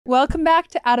Welcome back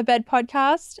to Out of Bed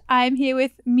Podcast. I'm here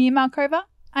with Mia and Malkova.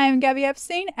 I am Gabby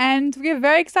Epstein, and we're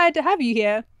very excited to have you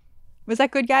here. Was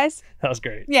that good, guys? That was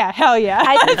great. Yeah, hell yeah.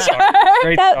 Great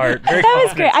start. That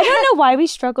was great. I don't know why we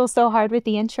struggle so hard with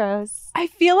the intros. I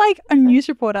feel like a news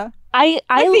reporter. I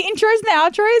Like the intros and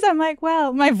the outros, I'm like,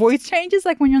 wow, my voice changes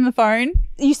like when you're on the phone.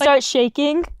 you start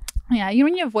shaking. Yeah, you know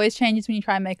when your voice changes when you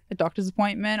try and make a doctor's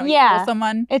appointment or you Yeah. call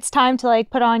someone It's time to like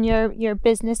put on your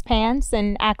business pants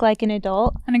and act like an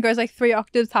adult. and it goes like 3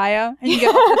 octaves higher and you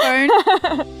get off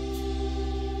the phone.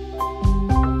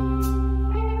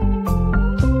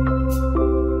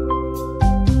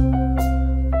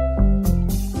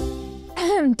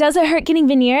 Does it hurt getting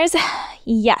veneers?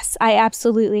 Yes, I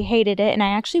absolutely hated it, and I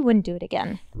actually wouldn't do it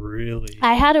again. Really?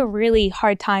 I had a really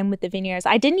hard time with the veneers.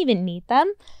 I didn't even need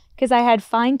them because I had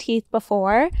fine teeth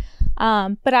before,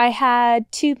 but I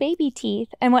had 2 baby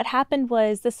teeth, and what happened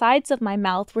was the sides of my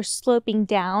mouth were sloping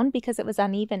down because it was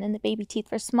uneven and the baby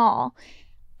teeth were small.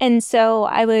 And so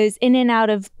I was in and out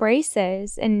of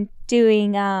braces and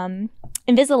doing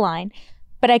Invisalign,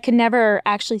 but I could never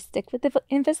actually stick with the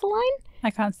Invisalign. I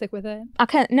can't stick with it. I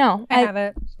can't, no. I have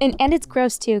it. And it's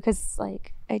gross too because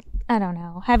like, I don't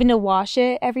know, having to wash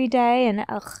it every day and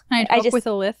ugh. I talk with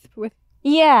a lisp with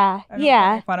Yeah, I don't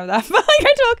yeah. make fun of that. But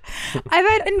like I've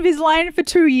had Invisalign for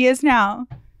 2 years now.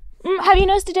 Have you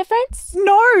noticed a difference? No.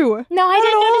 No, I Not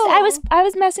didn't at notice. all. I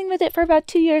was messing with it for about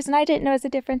 2 years and I didn't notice a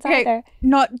difference either.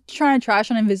 Not trying to trash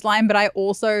on Invisalign, but I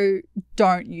also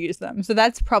don't use them. So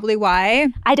that's probably why.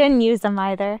 I didn't use them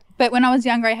either. But when I was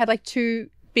younger, I had like 2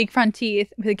 big front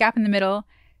teeth with a gap in the middle.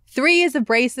 3 years of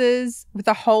braces with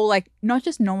a whole, like, not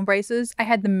just normal braces. I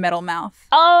had the metal mouth.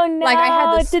 Oh no! Like I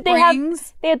had the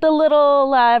springs. They had the little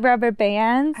rubber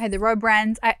bands. I had the rubber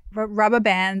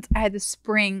bands. I had the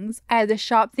springs. I had the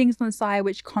sharp things on the side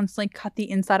which constantly cut the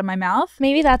inside of my mouth.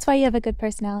 Maybe that's why you have a good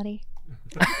personality.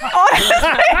 I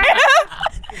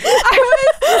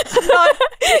was not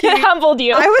It cute. humbled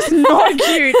you. I was not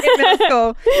cute in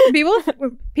middle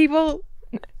school. People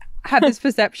have this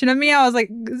perception of me. I was like,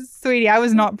 sweetie, I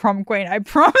was not prom queen. I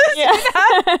promise you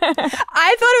that.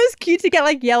 I thought it was cute to get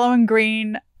like yellow and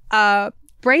green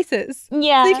braces.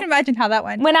 Yeah. So you can imagine how that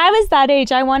went. When I was that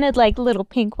age, I wanted like little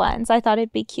pink ones. I thought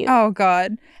it'd be cute. Oh,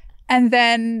 God. And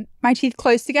then my teeth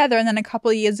closed together. And then a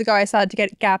couple of years ago, I started to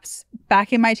get gaps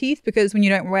back in my teeth because when you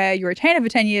don't wear your retainer for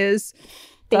 10 years,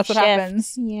 They that's what shift.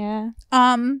 happens. Yeah.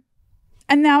 And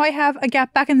now I have a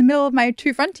gap back in the middle of my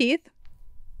 2 front teeth.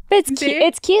 But it's See? cute.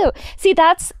 It's cute. See,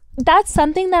 that's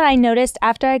something that I noticed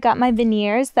after I got my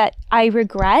veneers that I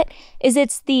regret is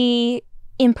it's the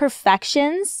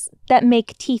imperfections that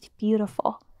make teeth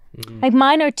beautiful. Like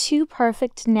mine are too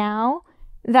perfect now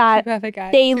that Perfect,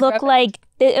 guys. they Too look perfect. like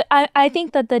I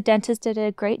think that the dentist did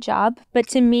a great job, but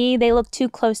to me they look too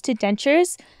close to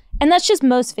dentures. And that's just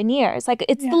most veneers. Like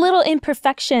it's the little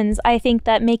imperfections I think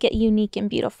that make it unique and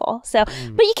beautiful. So,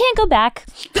 but you can't go back.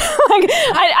 Like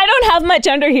I don't have much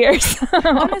under here. So.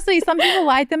 Honestly, some people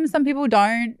like them, some people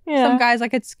don't. Yeah. Some guys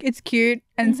like it's cute,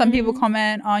 and some people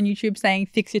comment on YouTube saying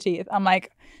fix your teeth. I'm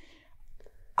like,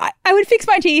 I would fix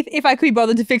my teeth if I could be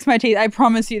bothered to fix my teeth. I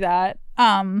promise you that.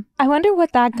 I wonder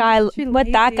what that guy too that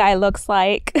lazy. guy looks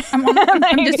like. I'm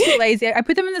just too lazy. I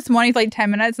put them in this morning for like 10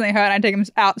 minutes and they hurt and I take them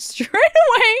out straight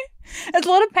away. It's a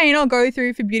lot of pain I'll go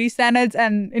through for beauty standards,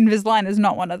 and Invisalign is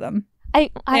not one of them.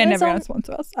 I They're was never going on- to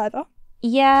sponsor us either.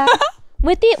 Yeah.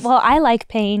 I like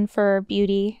pain for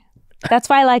beauty. That's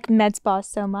why I like med spa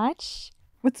so much.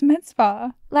 What's med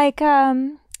spa? Like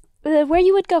where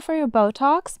you would go for your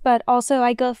Botox, but also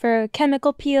I go for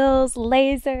chemical peels,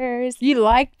 lasers. You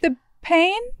like the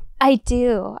pain? I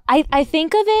do. I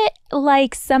think of it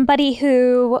like somebody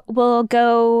who will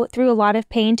go through a lot of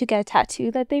pain to get a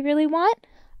tattoo that they really want.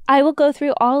 I will go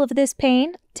through all of this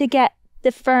pain to get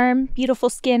the firm, beautiful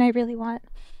skin I really want.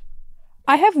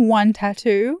 I have one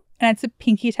tattoo, and it's a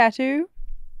pinky tattoo.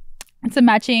 It's a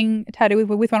matching tattoo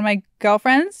with one of my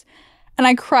girlfriends, and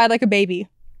I cried like a baby.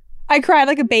 I cried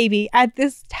like a baby at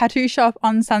this tattoo shop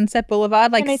on Sunset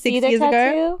Boulevard like Can I 6 see the years ago.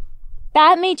 tattoo?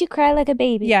 That made you cry like a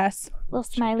baby. Yes. Little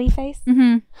smiley face.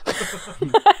 Mm-hmm.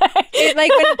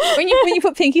 Like when you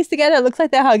put pinkies together, it looks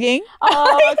like they're hugging.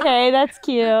 Oh, okay, that's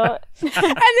cute. And this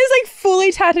like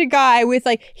fully tattooed guy with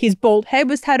like his bald head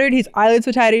was tattooed, his eyelids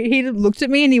were tattooed. He looked at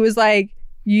me and he was like,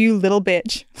 "You little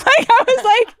bitch." Like I was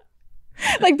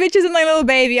like bitches and like little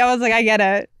baby. I was like, I get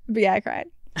it, but yeah, I cried.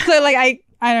 So like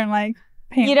I don't like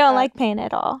pain. You don't like pain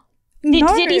at all.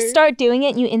 Did he start doing it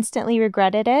and you instantly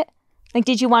regretted it? Like,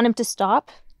 did you want him to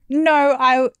stop? No,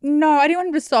 I didn't want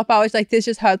him to stop. I was like, this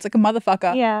just hurts like a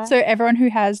motherfucker. Yeah. So everyone who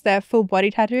has their full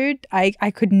body tattooed, I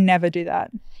could never do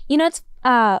that. You know what's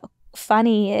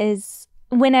funny is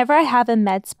whenever I have a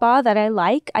med spa that I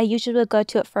like, I usually will go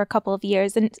to it for a couple of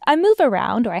years. And I move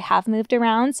around, or I have moved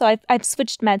around. So I've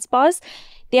switched med spas.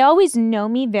 They always know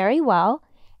me very well.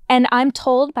 And I'm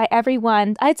told by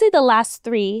everyone, I'd say the last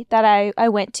 3 that I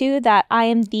went to, that I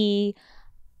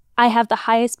have the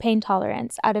highest pain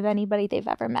tolerance out of anybody they've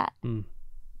ever met.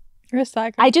 You're a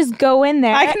psycho. I just go in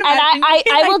there, I can imagine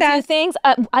I will like do things.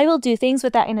 I will do things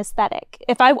with that anesthetic.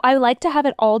 If I like to have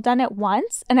it all done at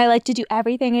once, and I like to do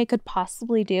everything I could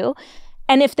possibly do.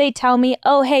 And if they tell me,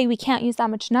 oh, hey, we can't use that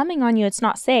much numbing on you, it's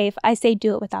not safe, I say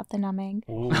do it without the numbing.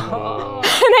 And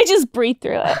I just breathe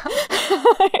through it.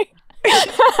 You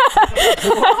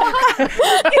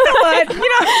know what?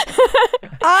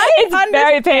 It's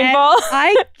very painful.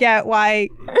 I get why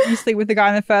you sleep with the guy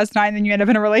on the first night and then you end up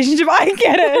in a relationship. I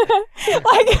get it.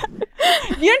 Like,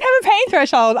 you don't have a pain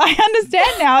threshold. I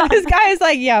understand now. This guy is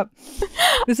like, yep,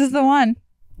 this is the one.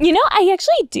 You know, I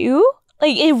actually do.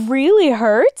 Like, it really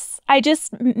hurts. I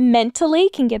just mentally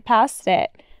can get past it.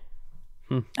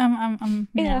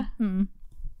 Yeah. I'm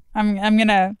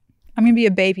gonna be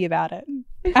a baby about it.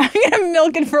 I'm gonna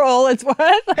milk it for all it's worth.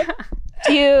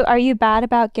 Are you bad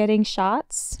about getting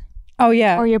shots? Oh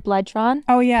yeah. Or your blood drawn?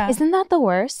 Oh yeah. Isn't that the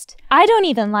worst? I don't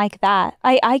even like that.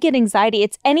 I get anxiety.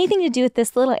 It's anything to do with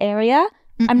this little area.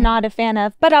 I'm not a fan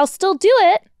of, but I'll still do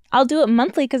it. I'll do it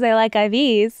monthly because I like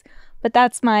IVs. But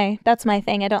that's my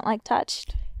thing. I don't like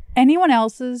touched. Anyone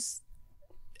else's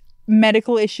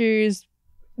medical issues,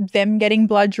 them getting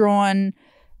blood drawn,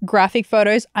 graphic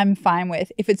photos, I'm fine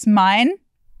with. If it's mine,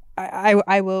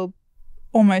 I will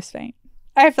almost faint.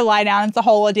 I have to lie down. It's a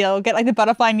whole ordeal. Get like the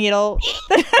butterfly needle.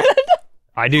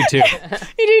 I do too.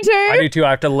 You do too? I do too. I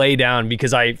have to lay down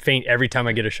because I faint every time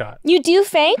I get a shot. You do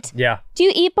faint? Yeah. Do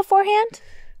you eat beforehand?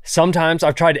 Sometimes.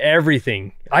 I've tried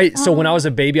everything. So when I was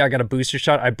a baby, I got a booster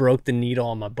shot. I broke the needle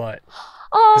on my butt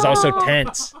because I was so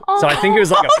tense. So I think it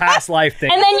was like a past life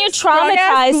thing. And then you're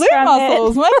traumatized glute from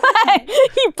muscles.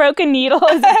 it. You broke a needle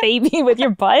as a baby with your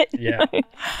butt. Yeah.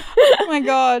 Oh my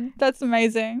God. That's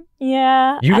amazing.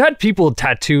 Yeah. You had people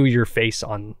tattoo your face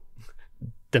on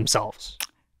themselves,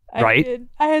 right?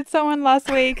 I had someone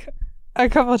last week, a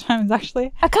couple of times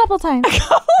actually. A couple times.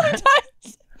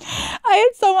 I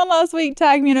had someone last week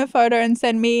tag me in a photo and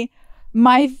send me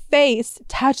my face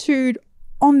tattooed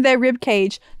on their rib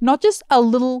cage, not just a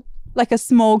little, like a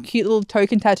small, cute little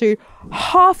token tattoo.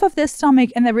 Half of their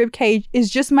stomach and their rib cage is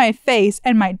just my face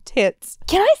and my tits.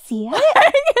 Can I see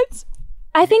it?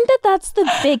 I think that's the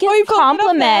biggest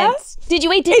compliment. Did you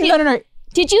No.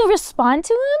 Did you respond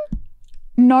to him?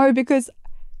 No, because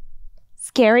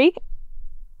scary.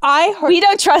 I hope we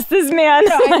don't trust this man.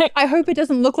 No, I hope it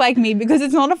doesn't look like me because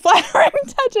it's not a flattering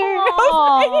tattoo.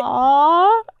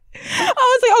 Aww. I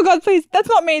was like, oh God, please, that's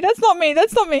not me. That's not me.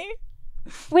 That's not me.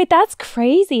 Wait, that's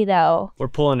crazy though. We're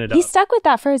pulling it up. He's stuck with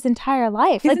that for his entire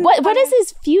life. Like, what is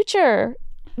his future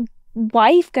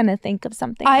wife gonna think of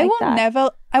something like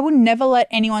that? I will never let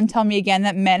anyone tell me again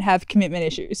that men have commitment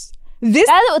issues.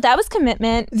 That was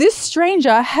commitment. This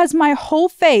stranger has my whole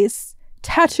face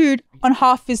tattooed on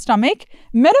half his stomach,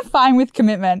 medifying with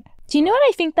commitment. Do you know what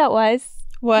I think that was?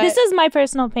 What? This is my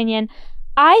personal opinion.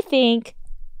 I think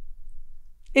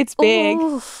it's big.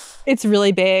 Oof. It's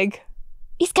really big.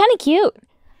 He's kind of cute.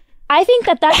 I think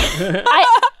that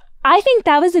I think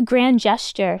that was a grand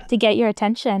gesture to get your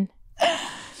attention.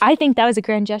 I think that was a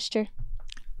grand gesture.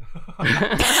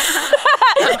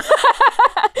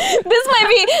 This might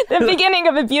be the beginning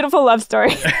of a beautiful love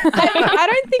story. I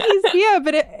don't think he's here,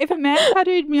 but if a man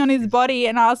tattooed me on his body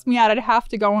and asked me out, I'd have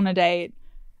to go on a date.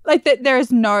 Like that, there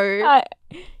is no.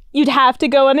 You'd have to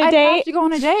go on a date. I'd have to go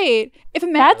on a date. If a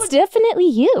man That's definitely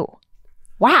you.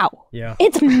 Wow. Yeah.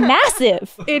 It's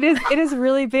massive. It is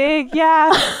really big.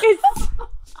 Yeah.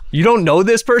 You don't know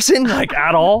this person like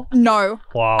at all? No.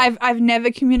 Wow. I've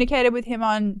never communicated with him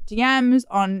on DMs,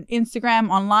 on Instagram,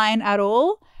 online at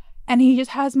all. And he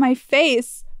just has my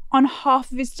face on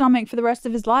half of his stomach for the rest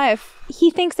of his life.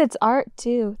 He thinks it's art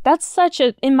too. That's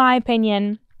in my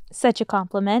opinion, such a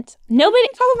compliment. Nobody.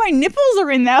 Top of my nipples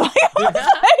are in there.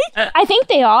 I think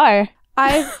they are.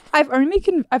 I've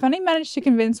only managed to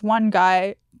convince one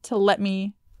guy to let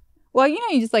me. Well, you know,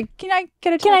 you just like, can I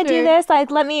get a tattoo? Can I do this?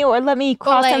 Like, let me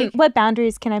cross them. What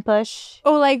boundaries can I push?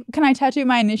 Or like, can I tattoo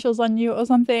my initials on you or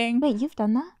something? Wait, you've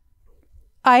done that?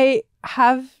 I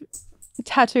have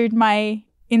tattooed my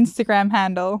Instagram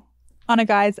handle on a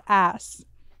guy's ass,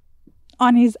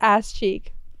 on his ass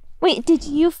cheek. Wait, did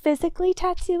you physically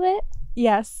tattoo it?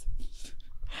 Yes.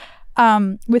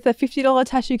 With a $50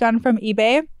 tattoo gun from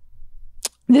eBay.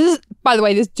 This is, by the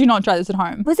way, do not try this at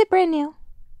home. Was it brand new?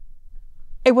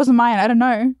 It wasn't mine. I don't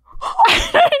know.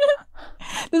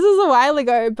 This is a while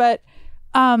ago, but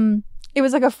It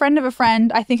was like a friend of a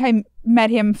friend. I think I met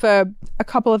him for a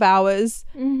couple of hours.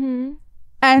 Mm-hmm.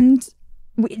 And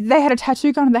they had a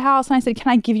tattoo gun at the house. And I said,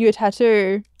 can I give you a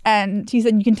tattoo? And he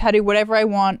said, you can tattoo whatever I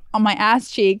want on my ass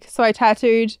cheek. So I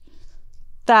tattooed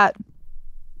that.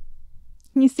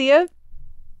 Can you see it?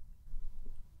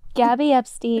 Gabby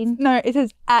Epstein. No, it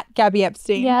says at Gabby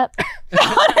Epstein. Yep.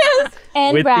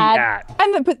 And With Brad. the at.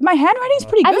 And but my handwriting's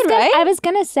pretty good, right? I was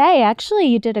gonna say, actually,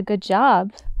 you did a good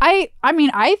job. I mean,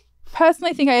 I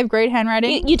personally think I have great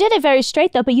handwriting. You did it very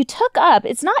straight though, but you took up.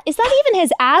 Is that even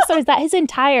his ass or is that his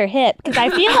entire hip? Because I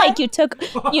feel like you took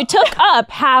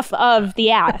up half of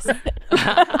the ass.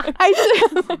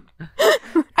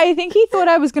 I think he thought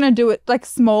I was gonna do it like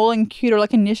small and cute or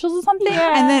like initials or something,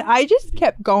 and then I just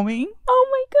kept going. Oh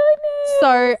my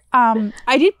So goodness.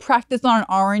 I did practice on an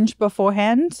orange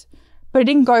beforehand, but it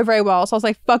didn't go very well. So I was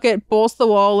like, fuck it, balls to the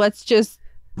wall. Let's just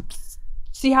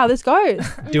see how this goes.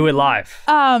 Do it live.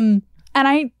 And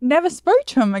I never spoke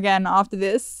to him again after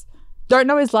this. Don't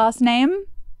know his last name.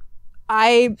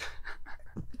 I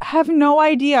have no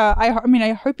idea. I mean,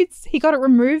 I hope he got it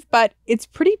removed, but it's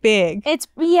pretty big. And it's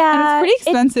pretty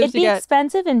expensive it'd to be get.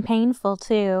 expensive and painful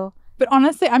too. But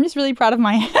honestly, I'm just really proud of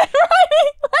my handwriting.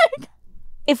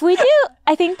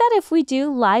 I think that if we do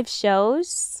live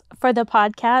shows for the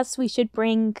podcast, we should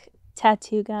bring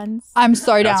tattoo guns. I'm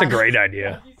so down. That's a great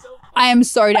idea. I am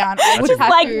so down. I would That's a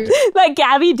tattoo. Like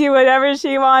Gabby do whatever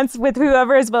she wants with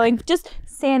whoever is willing. Just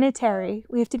sanitary.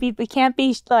 We can't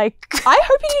be like. I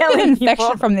hope you didn't get an killing infection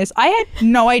people. from this. I had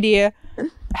no idea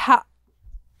how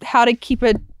to keep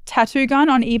a tattoo gun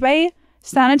on eBay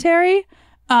sanitary.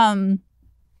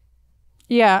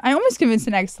 Yeah, I almost convinced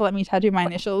an ex to let me tattoo my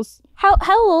initials. How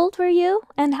old were you?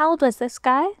 And how old was this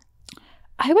guy?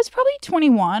 I was probably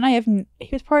 21. He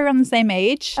was probably around the same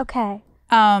age. Okay.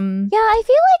 Yeah, I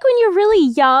feel like when you're really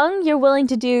young, you're willing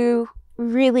to do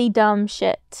really dumb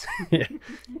shit.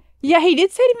 Yeah, he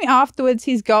did say to me afterwards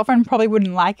his girlfriend probably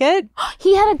wouldn't like it.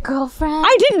 He had a girlfriend?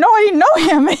 I didn't know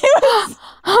him.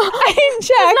 I didn't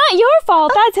check. It's not your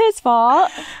fault. That's his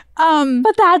fault.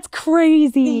 But that's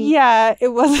crazy. Yeah,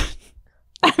 it was.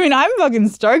 I mean, I'm fucking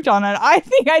stoked on it. I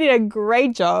think I did a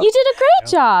great job. You did a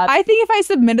great job. I think if I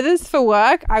submitted this for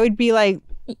work, I would be like,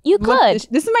 You look, could.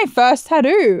 this is my first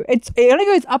tattoo. It only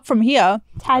goes up from here.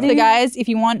 Tattoo. So guys, if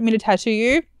you want me to tattoo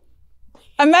you,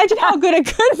 imagine how good it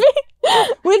could be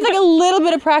with like a little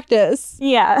bit of practice.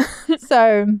 Yeah.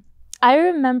 So I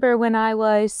remember when I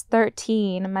was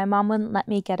 13, my mom wouldn't let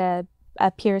me get a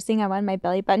piercing. I wanted my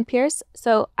belly button pierced.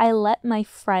 So I let my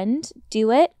friend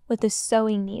do it with a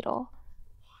sewing needle.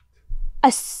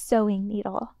 A sewing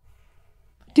needle.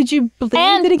 did you bleed?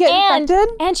 Did it get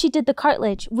infected? And she did the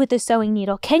cartilage with a sewing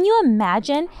needle. Can you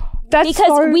imagine? That's because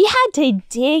so... we had to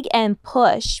dig and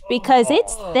push because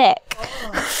it's thick.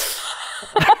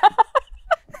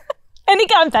 And he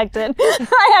got infected.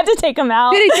 I had to take him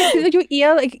out. Did like your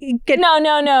ear like get?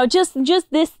 No. Just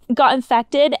this got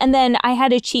infected, and then I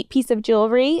had a cheap piece of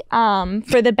jewelry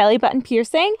for the belly button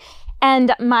piercing,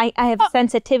 and I have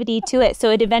sensitivity to it, so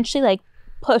it eventually like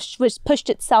pushed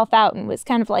itself out and was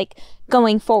kind of like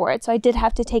going forward. So I did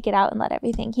have to take it out and let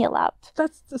everything heal up.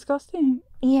 That's disgusting.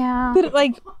 Yeah. Did it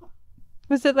like?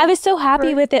 Was it? Like, I was so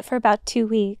happy with it for about 2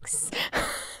 weeks.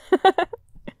 oh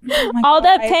my All God,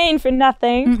 that pain for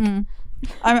nothing. Mm-mm.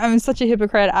 I'm such a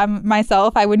hypocrite. I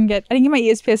didn't get my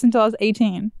ears pierced until I was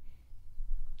 18.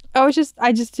 I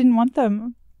just didn't want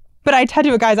them. But I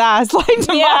tattoo a guy's ass like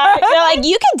tomorrow. Yeah, they're like,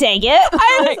 you can take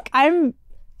it. I'm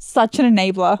such an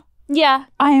enabler. Yeah,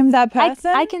 I am that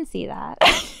person. I can see that.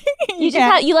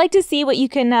 You like to see what you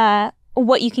can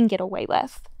get away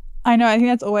with. I know. I think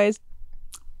that's always.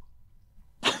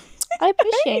 I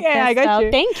appreciate Yeah, this, I got though.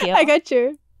 you. Thank you. I got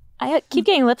you. I keep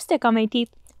getting lipstick on my teeth.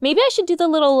 Maybe I should do the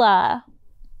little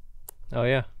Oh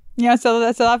yeah. Yeah, sell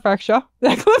that for extra.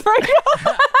 That clip for extra.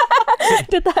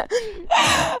 did that.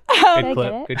 Good I clip.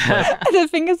 get it? Good clip. The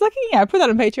fingers looking. Yeah, put that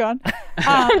on Patreon.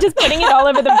 I'm just putting it all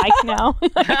over the mic now.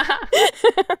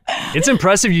 It's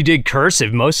impressive you did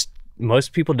cursive.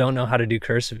 Most people don't know how to do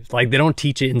cursive. Like they don't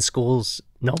teach it in schools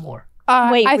no more.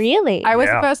 Wait, really? I was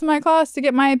Yeah. the first in my class to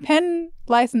get my pen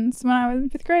license when I was in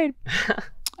 5th grade.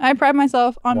 I pride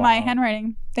myself on my Wow.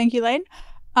 handwriting. Thank you, Lane.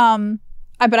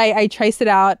 But I traced it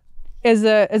out as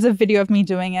a video of me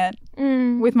doing it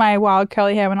with my wild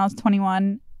curly hair when I was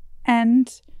 21,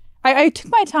 and I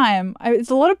took my time. It's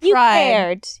a lot of pride. You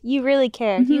cared. You really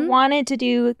cared. You Mhm. wanted to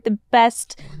do the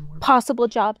best possible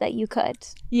job that you could.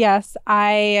 Yes,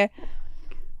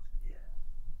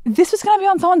 this was going to be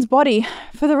on someone's body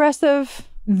for the rest of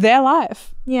their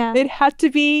life. Yeah. It had to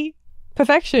be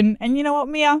perfection. And you know what,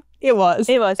 Mia? It was.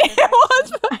 It was. It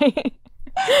was.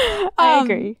 I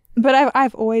agree. But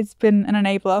I've always been an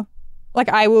enabler. Like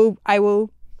I'll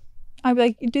be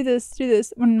like, do this.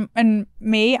 And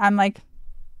me, I'm like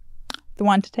the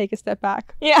one to take a step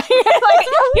back. Yeah, you're like,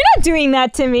 you're not doing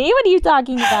that to me. What are you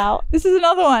talking about? This is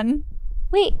another one.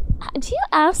 Wait, do you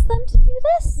ask them to do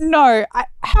this? No,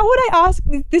 how would I ask?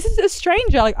 This is a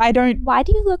stranger. Like I don't. Why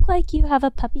do you look like you have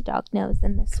a puppy dog nose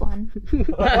in this one? Do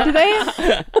they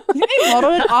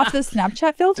model it after the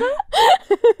Snapchat filter?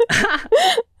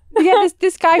 Yeah,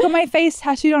 this guy got my face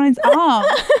tattooed on his arm.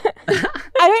 Is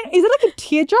it like a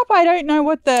teardrop? I don't know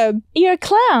what the... You're a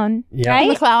clown, Yeah. right?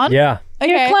 I'm a clown? Yeah.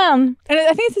 Okay. You're a clown. And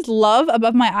I think it says love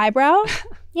above my eyebrow.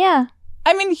 Yeah.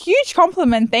 I mean, huge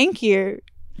compliment. Thank you.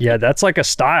 Yeah, that's like a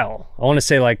style. I want to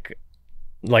say like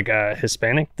a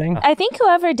Hispanic thing. I think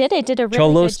whoever did it did a really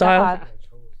Cholo good style? job.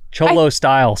 Cholo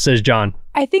style, says John.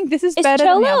 I think this is Is better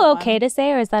than the other cholo one. okay to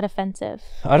say, or is that offensive?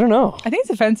 I don't know. I think it's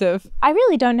offensive. I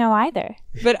really don't know either.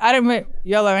 But I don't wear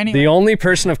yellow anyway. The only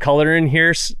person of color in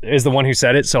here is the one who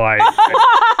said it, so I...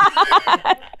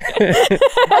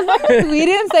 As long as we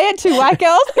didn't say it to white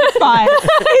girls, it's fine.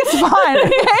 It's fine,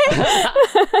 okay?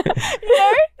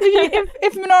 You know,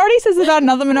 if minority says about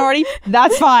another minority,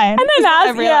 that's fine. And then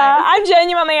ask, I'm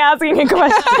genuinely asking a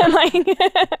question.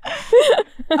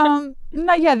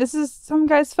 No, yeah, this is some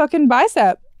guy's fucking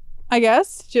bicep, I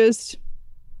guess. Just,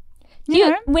 you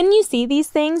know. When you see these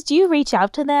things, do you reach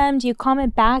out to them? Do you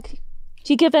comment back?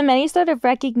 Do you give them any sort of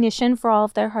recognition for all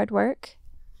of their hard work?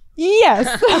 Yes.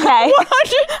 Okay.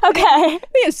 100%. Okay. I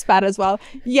think it's spat as well.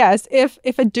 Yes, if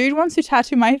a dude wants to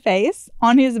tattoo my face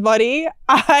on his body,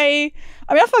 I'll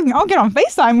get on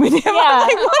FaceTime with him. Yeah. I'm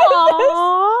like, what is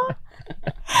this?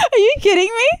 Are you kidding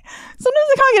me? Sometimes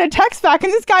I can't get a text back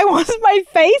and this guy wants my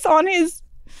face on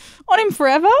him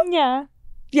forever. Yeah.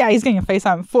 Yeah, he's getting a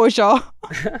FaceTime for sure.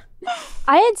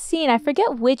 I had seen, I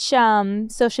forget which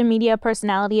social media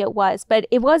personality it was, but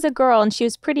it was a girl and she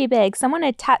was pretty big. Someone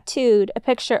had tattooed a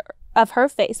picture of her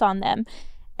face on them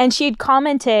and she had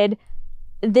commented,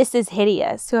 "This is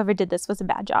hideous. Whoever did this was a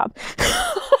bad job."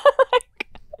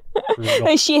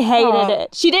 And she hated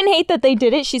it. She didn't hate that they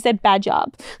did it. She said, "Bad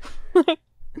job."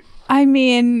 I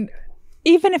mean,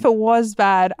 even if it was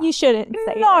bad, You shouldn't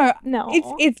say no, it. No.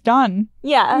 it's done.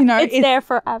 Yeah. You know, it's there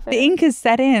forever. The ink is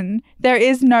set in. There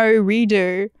is no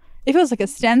redo. If it was like a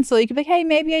stencil, you could be like, hey,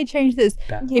 maybe I changed this.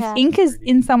 Yeah. If ink is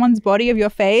in someone's body of your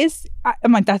face,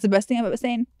 I'm like, that's the best thing I've ever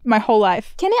seen my whole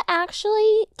life. Can they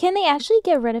actually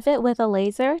get rid of it with a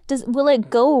laser? Will it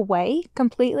go away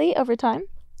completely over time?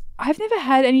 I've never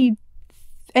had any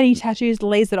tattoos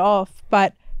lasered off,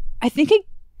 but I think it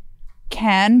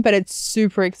can, but it's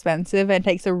super expensive and it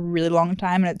takes a really long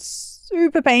time and it's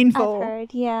super painful. I've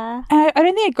heard, yeah. And I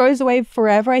don't think it goes away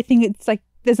forever. I think it's like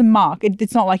there's a mark.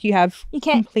 It's not like you have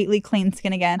completely clean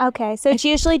skin again. Okay, so it's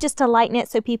usually just to lighten it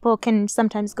so people can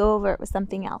sometimes go over it with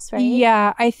something else, right?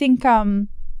 Yeah, I think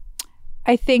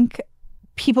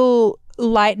people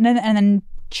lighten it and then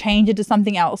change it to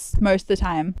something else most of the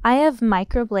time. I have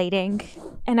microblading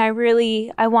and I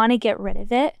want to get rid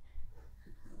of it.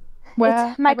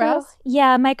 Where? Eyebrows?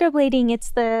 Yeah, microblading,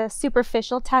 it's the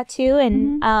superficial tattoo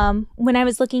and when I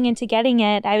was looking into getting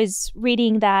it, I was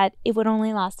reading that it would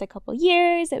only last a couple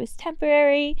years, it was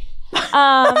temporary.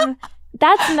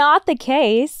 That's not the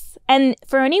case. And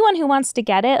for anyone who wants to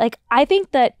get it, like I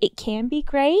think that it can be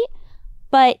great,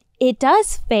 but it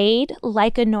does fade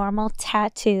like a normal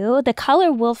tattoo. The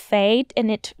color will fade and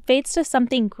it fades to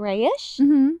something grayish.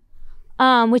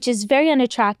 Which is very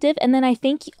unattractive. And then I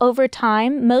think over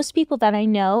time, most people that I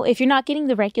know, if you're not getting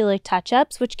the regular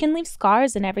touch-ups, which can leave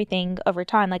scars and everything over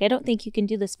time, like I don't think you can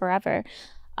do this forever,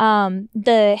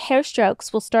 the hair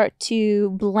strokes will start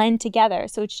to blend together.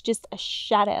 So it's just a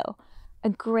shadow, a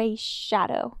gray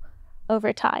shadow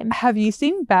over time. Have you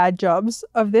seen bad jobs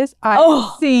of this?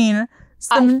 I've seen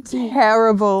some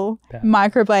terrible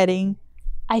microblading.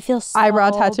 I feel so eyebrow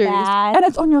tattoos, bad. and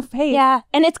it's on your face. Yeah,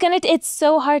 and it's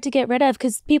so hard to get rid of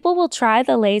because people will try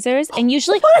the lasers and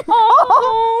usually, no,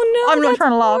 I'm not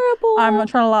trying to laugh. I'm not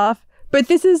trying to laugh. But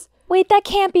this is wait, that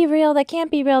can't be real. That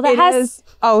can't be real. That is.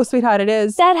 Oh, sweetheart, it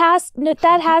is. That has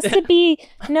to be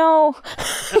no. Who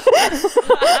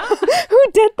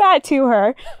did that to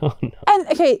her? Oh, no. And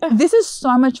okay, this is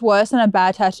so much worse than a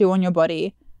bad tattoo on your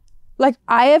body. Like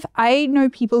I know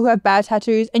people who have bad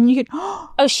tattoos and you could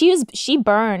oh, she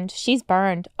burned. She's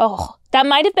burned. Oh, that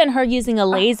might have been her using a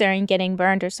laser and getting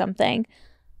burned or something.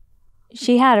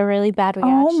 She had a really bad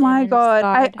reaction. Oh my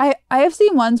God. I have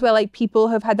seen ones where like people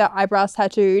have had their eyebrows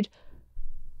tattooed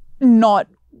not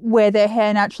where their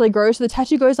hair naturally grows. So the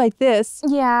tattoo goes like this.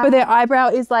 Yeah. But their eyebrow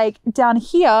is like down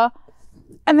here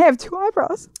and they have two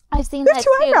eyebrows. I've seen There's that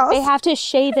two too. eyebrows. They have to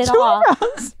shave it Two off.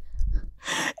 eyebrows.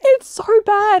 It's so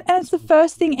bad, and it's the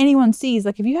first thing anyone sees.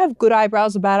 Like if you have good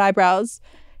eyebrows or bad eyebrows,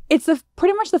 it's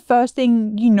pretty much the first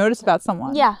thing you notice about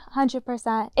someone. Yeah,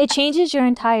 100%. It changes your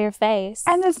entire face.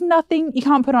 And there's nothing you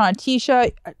can't put on a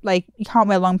t-shirt. Like you can't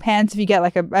wear long pants if you get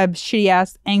like a shitty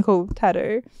ass ankle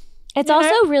tattoo. It's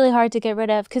also really hard to get rid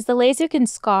of because the laser can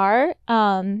scar,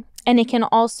 and it can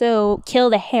also kill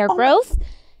the hair growth.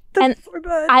 And so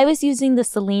bad. I was using the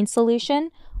saline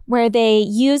solution where they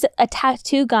use a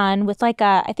tattoo gun with like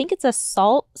I think it's a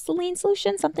salt saline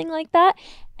solution, something like that.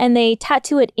 And they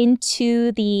tattoo it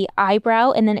into the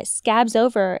eyebrow and then it scabs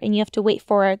over and you have to wait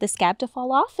for the scab to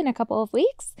fall off in a couple of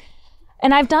weeks.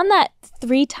 And I've done that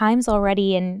 3 times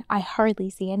already and I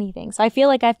hardly see anything. So I feel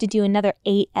like I have to do another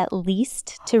 8 at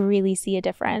least to really see a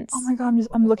difference. Oh my God,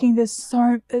 I'm looking, there's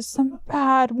some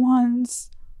bad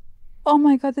ones. Oh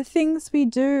my God, the things we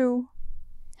do.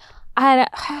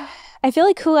 I feel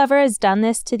like whoever has done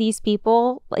this to these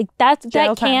people, like that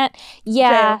Jail can't, time.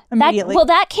 yeah, Jail immediately.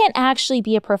 that can't actually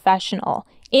be a professional,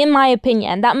 in my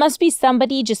opinion. That must be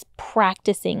somebody just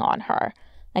practicing on her,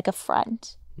 like a friend,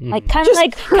 like kind of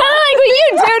like what you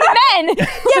do to men.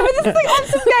 Yeah, but this is like on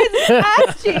some guy's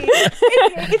ass cheek.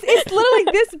 It's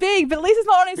literally this big, but at least it's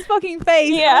not on his fucking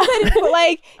face. Yeah. Instead he put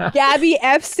like Gabby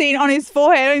Epstein on his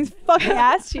forehead, on his fucking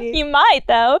ass cheek. You might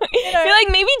though. You know? I feel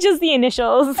like maybe just the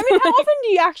initials. I mean, how often do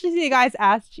you actually see a guy's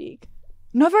ass cheek?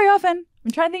 Not very often.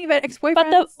 I'm trying to think about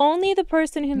ex-boyfriends. But only the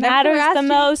person who Never matters asked the you.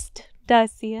 most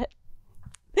does see it.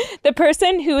 The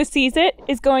person who sees it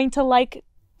is going to like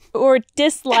or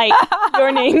dislike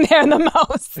your name there the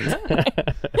most.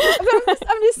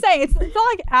 I'm just saying, it's not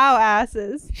like our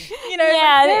asses. You know,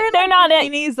 Yeah, like, they're not it.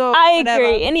 bikinis or I whatever.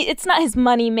 agree, and it's not his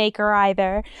money maker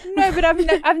either. No, but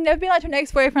I've never been like to an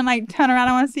ex-boyfriend like turn around,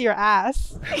 I want to see your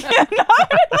ass. No,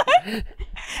 like,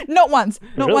 not once,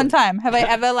 not Really? one time have I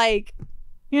ever like,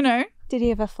 you know. Did he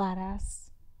have a flat ass?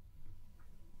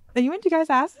 Are you into guys'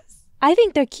 asses? I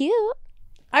think they're cute.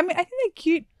 I mean, I think they're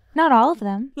cute. Not all of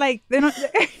them. Like they're not.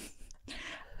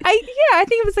 I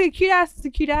think if it's like a cute ass, it's a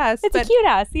cute ass. It's a cute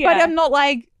ass, yeah. But I'm not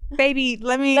like, baby,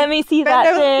 let me see bend that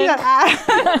over thing. to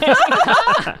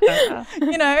see that ass.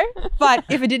 You know. But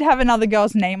if it did have another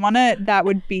girl's name on it, that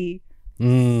would be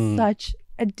such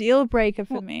a deal breaker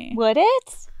for me. Would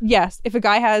it? Yes, if a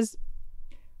guy had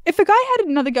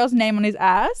another girl's name on his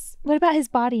ass, What about his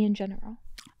body in general?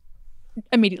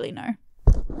 immediately no.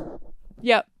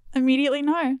 Yep, immediately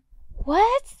no.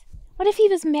 What? What if he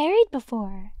was married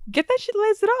before? Get that shit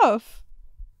lasered off.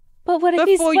 But what if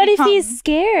Before he's you he's come.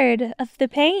 scared of the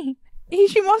pain? He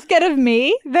should be more scared of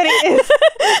me than he is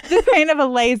the pain of a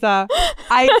laser.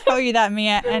 I tell you that,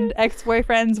 Mia, and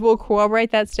ex-boyfriends will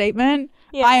corroborate that statement.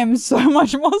 Yeah. I am so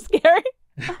much more scary.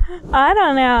 I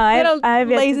don't know.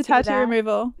 Get a laser tattoo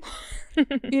removal.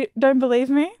 You don't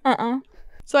believe me?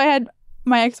 So I had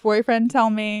my ex-boyfriend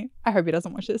tell me, I hope he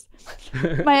doesn't watch this.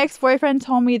 My ex-boyfriend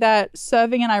told me that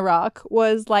serving in Iraq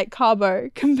was like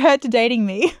Cabo compared to dating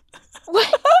me.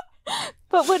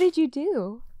 But what did you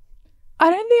do? I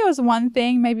don't think it was one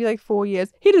thing, maybe like 4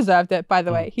 years. He deserved it, by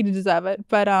the way. He did deserve it.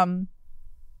 But I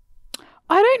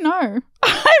don't know.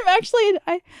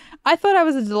 I thought I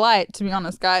was a delight, to be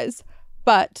honest, guys.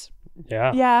 But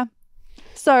yeah.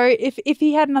 So if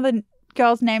he had another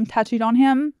girl's name tattooed on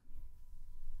him,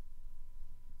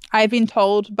 I've been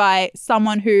told by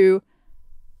someone who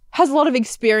has a lot of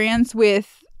experience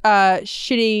with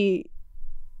shitty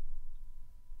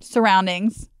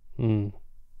surroundings.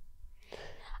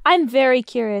 I'm very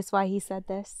curious why he said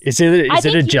this. Is it a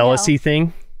think you jealousy know.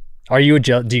 thing? Are you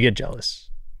do you get jealous?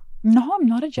 No, I'm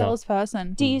not a jealous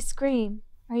person. Do you scream?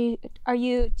 Do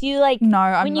you like No,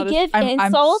 I'm when not. you give I'm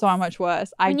insults? so much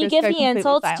worse. When you just give go the completely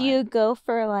insults, do silent. you go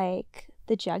for like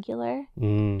the jugular?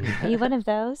 Are you one of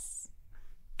those?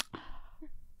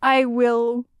 I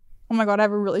will. Oh my God, I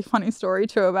have a really funny story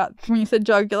too about when you said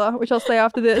jugular, which I'll say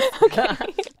after this. Okay.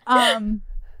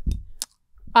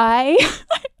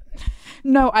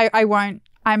 No, I won't.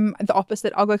 I'm the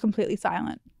opposite. I'll go completely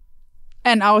silent,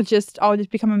 and I'll just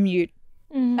become a mute,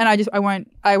 and I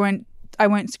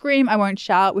won't scream. I won't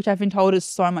shout, which I've been told is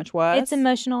so much worse. It's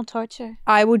emotional torture.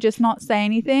 I will just not say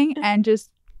anything and just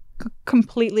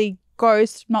completely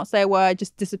ghost, not say a word,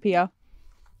 just disappear,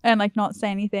 and like not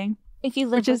say anything. If you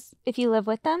live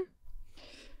with them,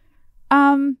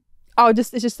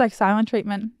 it's just like silent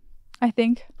treatment, I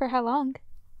think. for how long?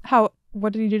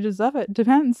 What did you do to deserve it?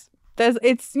 Depends.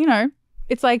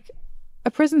 It's like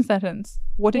a prison sentence.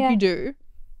 What did you do?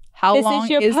 How This is long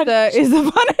your is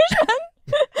the punishment?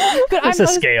 But It's a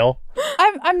scale.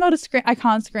 I'm not a scream. I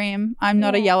can't scream. I'm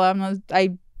not a yeller. I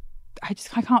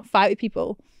can't fight with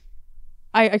people.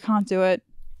 I can't do it.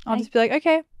 I'll just be like,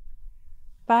 okay,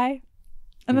 bye.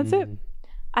 And that's it.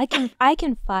 I can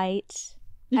fight.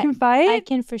 You can fight? I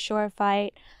can for sure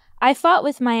fight. I fought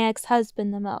with my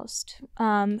ex-husband the most,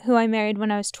 who I married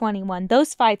when I was 21.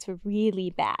 Those fights were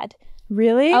really bad.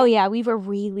 Really? Oh yeah, we were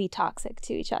really toxic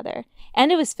to each other,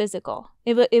 and it was physical.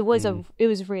 It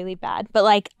was really bad. But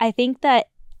like, I think that,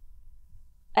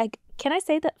 like, can I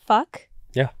say that fuck?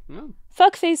 Yeah.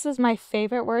 Fuckface was my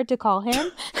favorite word to call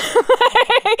him.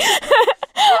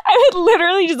 I would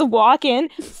literally just walk in,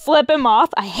 flip him off.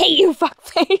 I hate you,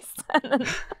 fuckface.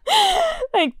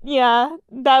 Like, yeah,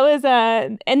 that was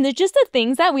and they're just the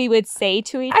things that we would say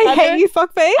to each other. I hate you,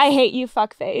 fuckface. I hate you,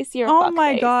 fuckface. You're a oh fuckface.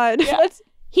 my God. Yeah.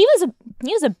 He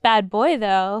was a bad boy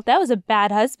though. That was a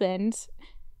bad husband.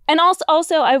 And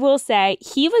also I will say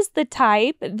he was the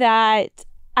type that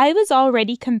I was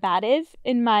already combative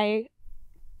in my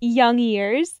young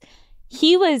years.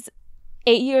 He was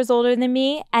 8 years older than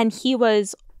me, and he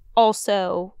was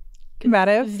also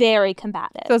Combative. very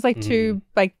combative. So it's like two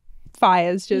like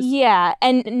fires just. Yeah,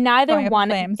 and neither going up in one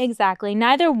flames. exactly.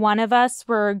 Neither one of us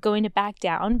were going to back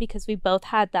down because we both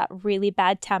had that really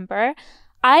bad temper.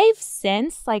 I've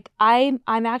since I'm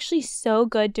actually so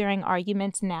good during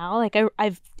arguments now. Like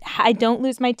I don't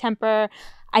lose my temper.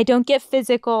 I don't get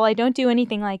physical. I don't do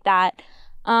anything like that.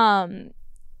 I'm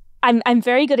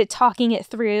very good at talking it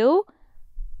through.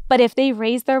 But if they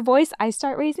raise their voice, I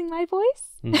start raising my voice.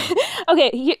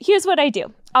 Okay, here's what I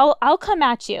do. I'll come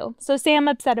at you. So say I'm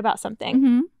upset about something.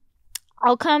 Mm-hmm.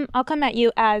 I'll come at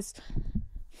you as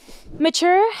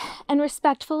mature and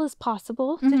respectful as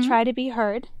possible to try to be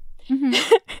heard. Mm-hmm.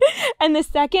 And the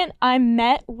second I'm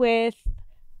met with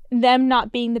them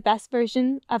not being the best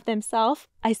version of themselves,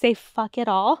 I say fuck it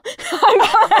all. Fuck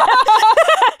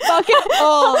it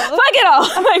all. Fuck it all.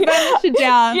 I'm like, Burn this shit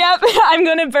down. Yep, I'm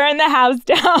gonna burn the house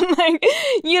down. Like,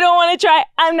 you don't want to try?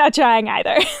 I'm not trying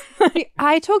either.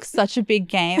 I talk such a big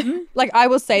game. Like, I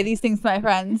will say these things to my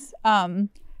friends.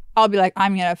 I'll be like,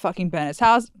 I'm gonna fucking burn his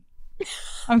house.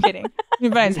 I'm kidding. I'm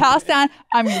gonna burn his house down.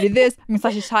 I'm gonna do this. I'm gonna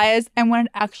slash his tires. And when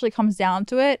it actually comes down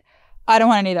to it, I don't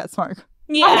want any of that smoke.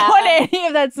 Yeah. I don't want any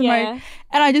of that smoke. Yeah.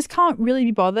 And I just can't really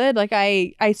be bothered. Like,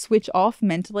 I switch off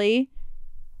mentally.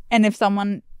 And if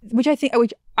someone, which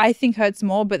I think hurts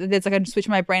more, but there's like a switch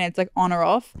in my brain, it's like on or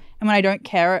off. And when I don't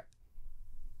care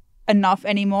enough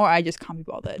anymore, I just can't be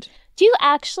bothered. Do you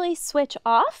actually switch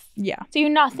off? Yeah. So you're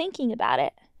not thinking about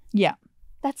it? Yeah.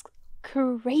 That's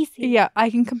crazy. Yeah, I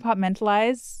can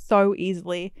compartmentalize so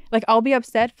easily. Like, I'll be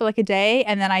upset for like a day,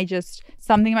 and then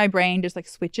something in my brain just like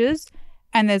switches,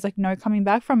 and there's like no coming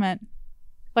back from it.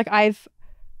 Like, I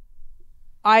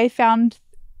found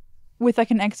with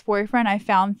like an ex-boyfriend, I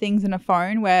found things in a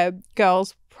phone where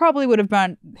girls probably would have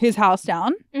burnt his house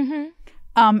down. Mm-hmm.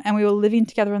 And we were living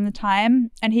together in the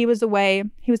time, and he was away.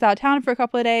 He was out of town for a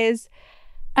couple of days,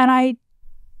 and I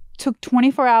took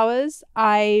 24 hours.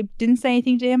 I didn't say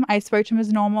anything to him. I spoke to him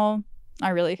as normal.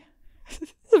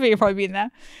 Sophia probably been there.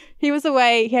 He was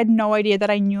away. He had no idea that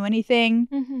I knew anything.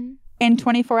 Mm-hmm. In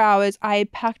 24 hours, I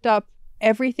packed up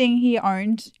everything he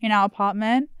owned in our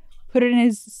apartment, put it in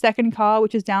his second car,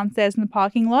 which is downstairs in the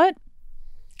parking lot,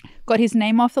 got his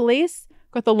name off the lease,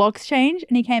 got the locks changed,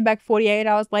 and he came back 48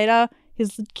 hours later.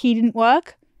 His key didn't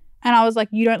work. And I was like,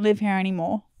 you don't live here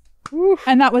anymore. Oof.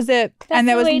 And that was it. And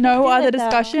there was no other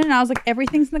discussion. And I was like,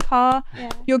 everything's in the car. Yeah.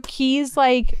 Your keys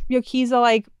are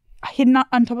like hidden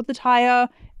on top of the tire.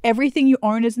 Everything you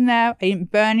own is in there. I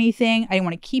didn't burn anything. I didn't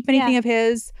want to keep anything of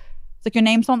his. It's like, your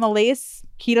name's not on the lease.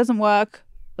 Key doesn't work.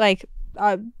 Like,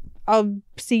 I'll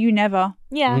see you never.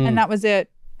 Yeah. And that was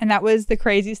it. And that was the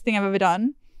craziest thing I've ever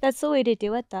done. That's the way to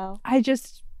do it, though.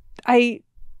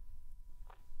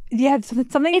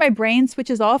 Something in my brain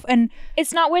switches off, and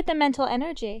it's not worth the mental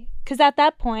energy, because at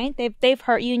that point they've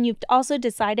hurt you, and you've also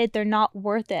decided they're not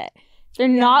worth it. They're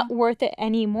not worth it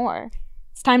anymore.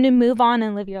 It's time to move on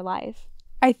and live your life.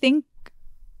 I think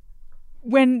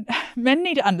when men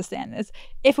need to understand this,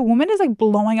 if a woman is like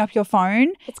blowing up your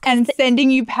phone and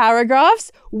sending you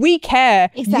paragraphs, we care.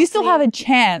 Exactly. You still have a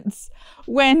chance.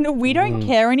 When we don't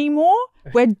care anymore,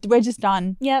 we're just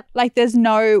done. Yep. Like,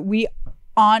 we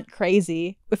aren't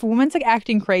crazy. If a woman's like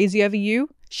acting crazy over you,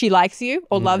 she likes you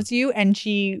or loves you, and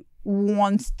she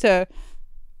wants to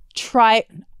I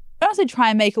don't say try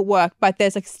and make it work, but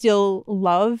there's like still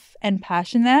love and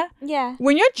passion there. Yeah.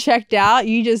 When you're checked out,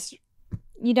 you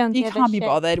can't be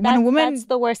bothered. When a woman, that's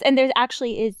the worst, and there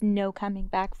actually is no coming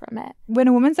back from it. When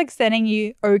a woman's like sending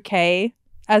you okay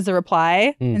as a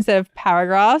reply instead of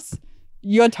paragraphs,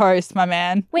 you're toast, my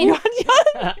man. Wait,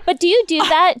 but do you do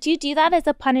that? Do you do that as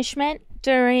a punishment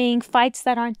during fights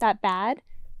that aren't that bad?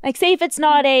 Like, say if it's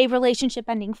not a relationship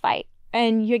ending fight,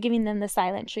 and you're giving them the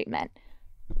silent treatment.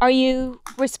 Are you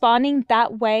responding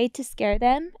that way to scare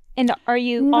them? And are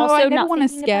you also I never not want to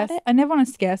thinking scare. about it? I never want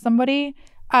to scare somebody.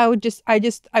 I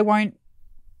won't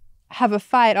have a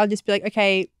fight. I'll just be like,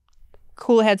 okay,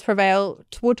 cooler heads prevail.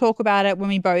 We'll talk about it when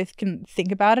we both can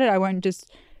think about it. I won't just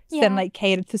send like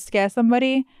cater to scare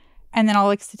somebody, and then I'll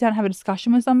like sit down and have a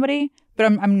discussion with somebody. But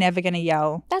I'm never gonna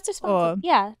yell. That's responsible.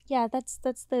 Yeah. That's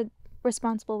the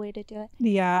responsible way to do it.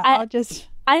 Yeah,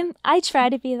 I try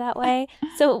to be that way.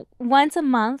 So once a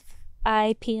month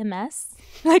I PMS.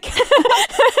 Like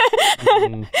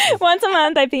once a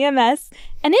month I PMS,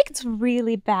 and it's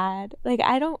really bad. Like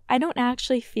I don't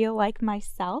actually feel like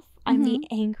myself. I'm the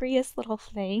angriest little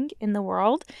thing in the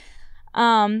world.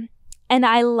 And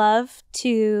I love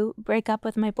to break up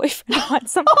with my boyfriend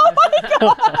once a month. Oh my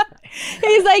God.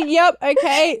 He's like, yep,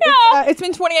 okay. Yeah. It's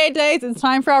been 28 days. It's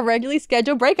time for our regularly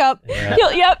scheduled breakup. Yeah.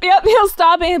 He'll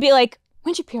stop and he'll be like,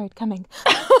 when's your period coming?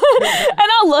 And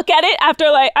I'll look at it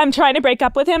after like I'm trying to break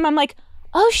up with him. I'm like,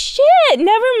 oh shit,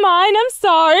 never mind, I'm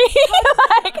sorry.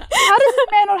 Like, how does this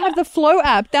man not have the Flow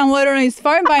app downloaded on his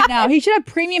phone by now? He should have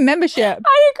premium membership.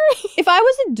 I agree. If I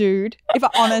was a dude,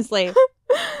 honestly,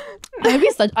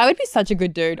 I would be such a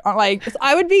good dude. Like,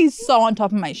 I would be so on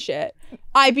top of my shit.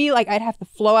 I'd have the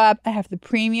Flow app. I'd have the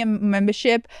premium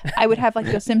membership. I would have like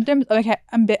your symptoms. Okay,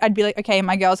 I'd be like, okay,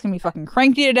 my girl's gonna be fucking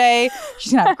cranky today.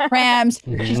 She's gonna have cramps.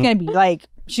 She's gonna be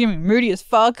moody as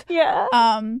fuck. Yeah.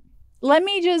 Let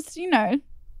me just,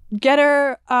 get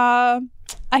her a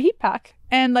heat pack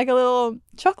and like a little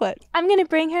chocolate. I'm gonna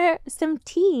bring her some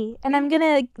tea and I'm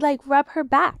gonna like rub her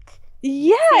back.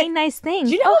 Yeah. Say nice things.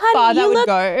 Do you know how far that would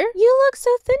go? You look so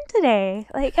thin today.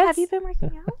 Like, have you been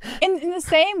working out? In the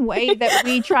same way that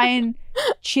we try and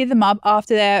cheer them up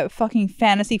after their fucking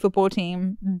fantasy football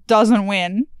team doesn't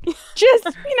win. Just,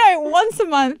 once a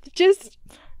month, just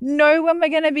know when we're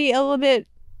going to be a little bit,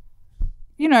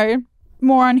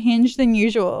 more unhinged than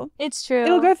usual. It's true.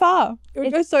 It'll go far. It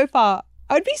would go so far.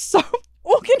 I would be so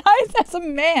organized as a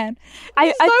man.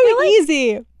 It's so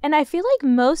easy. And I feel like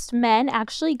most men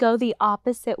actually go the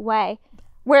opposite way.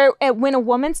 Where when a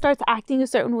woman starts acting a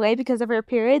certain way because of her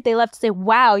period, they love to say,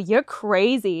 wow, you're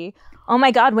crazy. Oh my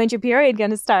God, when's your period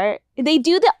going to start? They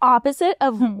do the opposite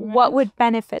of what would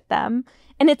benefit them.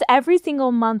 And it's every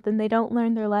single month and they don't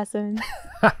learn their lesson.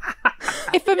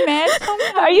 If a man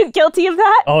Are you guilty of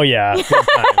that? Oh yeah,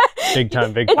 big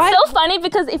time. It's so funny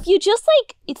because if you just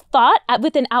thought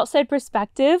with an outside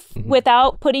perspective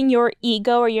without putting your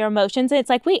ego or your emotions in, it's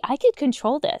like, wait, I could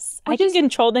control this. I can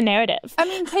control the narrative. I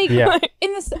mean,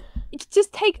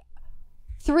 just take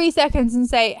 3 seconds and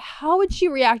say, how would she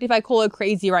react if I call her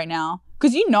crazy right now?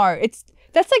 Because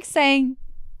that's like saying,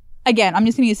 again, I'm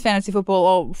just going to use fantasy football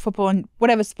or football and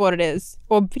whatever sport it is,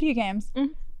 or video games.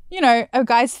 A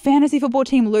guy's fantasy football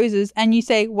team loses and you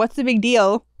say, what's the big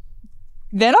deal?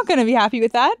 They're not going to be happy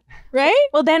with that, right?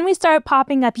 Well, then we start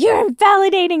popping up, you're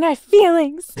invalidating our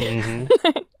feelings. It'd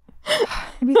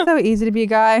be so easy to be a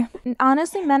guy.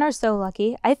 Honestly, men are so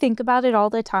lucky. I think about it all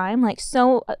the time. Like,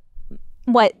 so,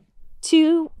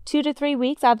 2 to 3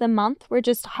 weeks out of the month, we're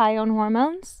just high on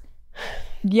hormones.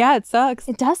 Yeah, it sucks.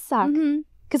 It does suck.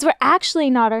 Because we're actually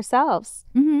not ourselves.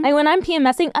 Like when I'm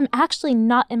PMSing, I'm actually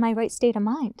not in my right state of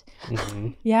mind.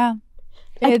 Yeah.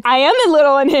 I am a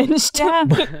little unhinged. Yeah.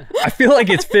 I feel like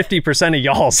it's 50% of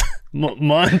y'all's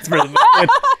month for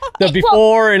the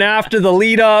before and after the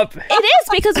lead up. It is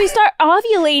because we start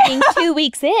ovulating 2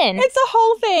 weeks in. It's a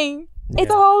whole thing.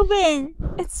 It's a whole thing.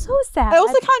 It's so sad. I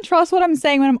also can't trust what I'm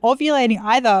saying when I'm ovulating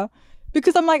either.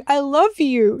 Because I'm like, I love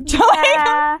you.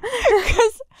 Yeah.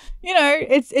 Because,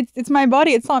 it's my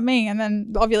body. It's not me. And then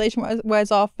the ovulation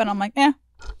wears off and I'm like,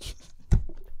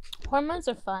 Hormones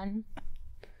are fun.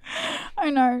 I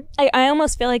know. I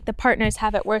almost feel like the partners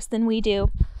have it worse than we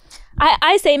do.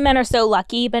 I say men are so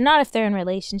lucky, but not if they're in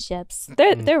relationships.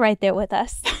 They're right there with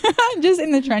us. Just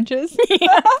in the trenches. They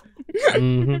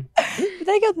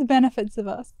got the benefits of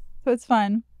us. So it's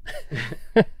fine.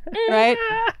 Right?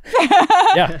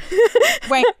 Yeah.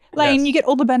 Wait, Lane, you get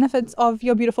all the benefits of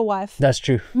your beautiful wife. That's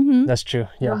true. That's true.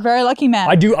 Yeah. You're a very lucky man.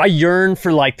 I yearn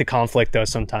for the conflict though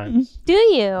sometimes. Do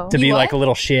you? To be like a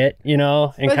little shit,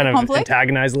 and With kind of conflict?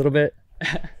 antagonize a little bit.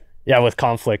 Yeah, with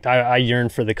conflict. I yearn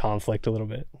for the conflict a little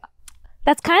bit.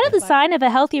 That's kind of the sign of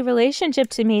a healthy relationship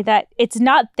to me, that it's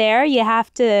not there. You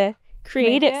have to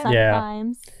create it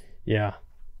sometimes. Yeah.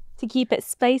 To keep it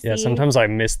spicy. Yeah, sometimes I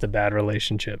miss the bad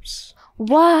relationships.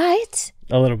 What?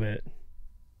 A little bit.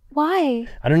 Why?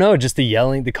 I don't know, just the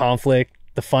yelling, the conflict,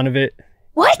 the fun of it.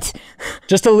 What?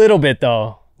 Just a little bit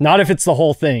though. Not if it's the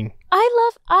whole thing.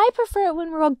 I prefer it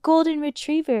when we're all golden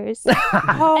retrievers.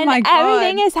 Oh and my God.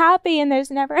 everything is happy and there's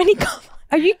never any conflict.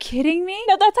 Are you kidding me?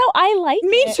 No, that's how I like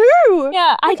Me it. too.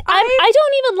 Yeah, I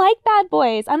don't even like bad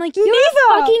boys. I'm like, you're a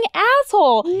fucking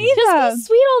asshole. Neither. Just be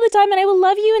sweet all the time and I will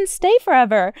love you and stay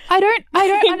forever. I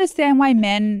don't understand why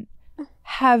men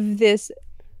have this.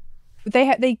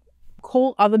 They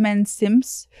call other men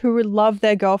simps who would love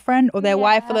their girlfriend or their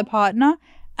wife or their partner.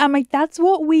 I'm like, that's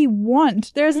what we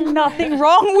want. There's nothing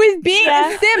wrong with being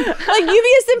a simp. Like, you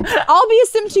be a simp, I'll be a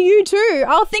simp to you too.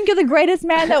 I'll think you're the greatest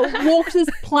man that walks this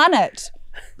planet.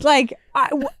 Like, I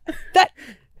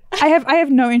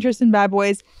have no interest in bad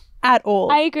boys at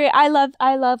all. I agree. I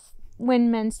love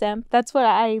when men simp. That's what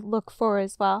I look for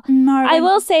as well. No, I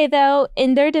will say though,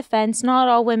 in their defense, not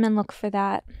all women look for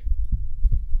that.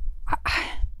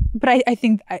 But I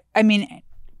think I mean,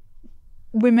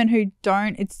 women who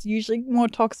don't, it's usually more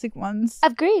toxic ones.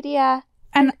 Agreed. Yeah.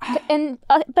 And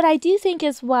But I do think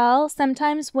as well,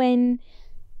 sometimes when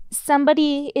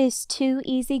somebody is too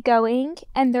easygoing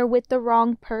and they're with the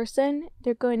wrong person,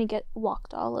 they're going to get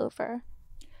walked all over.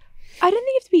 I don't think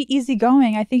you have to be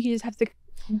easygoing. I think you just have to,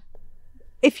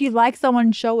 if you like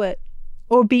someone, show it,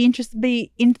 or be into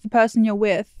the person you're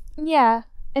with. Yeah,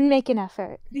 and make an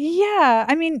effort. Yeah,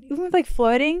 I mean, even with like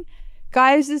flirting,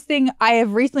 guys, this thing I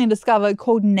have recently discovered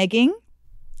called negging.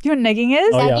 Do you know what negging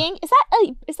is? Oh, yeah. Negging?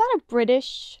 Is that a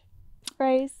British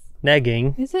phrase?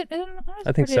 Negging. Is it?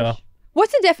 I think so.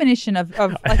 What's the definition of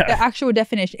like the actual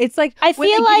definition? It's like I when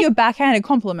they feel give like you a backhanded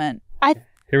compliment.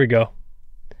 Here we go.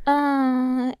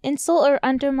 Insult or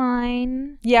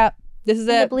undermine Yeah, this is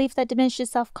the it. belief that diminishes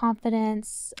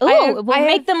self-confidence. I Oh, have- it will I make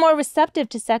have- them more receptive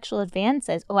to sexual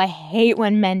advances. Oh, I hate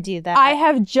when men do that. I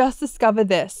have just discovered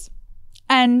this,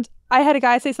 and I had a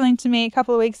guy say something to me a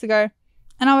couple of weeks ago,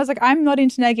 and I was like, I'm not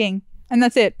into negging. And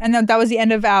that's it. And then that was the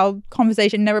end of our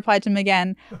conversation. Never replied to him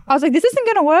again. I was like, this isn't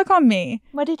going to work on me.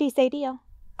 What did he say to you?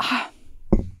 I'm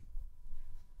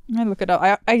going to look it up.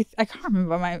 I can't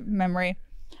remember my memory.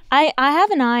 I have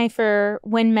an eye for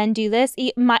when men do this,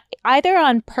 either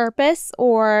on purpose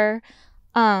or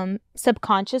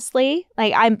subconsciously.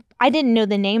 Like I didn't know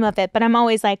the name of it, but I'm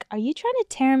always like, are you trying to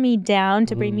tear me down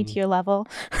to bring me to your level?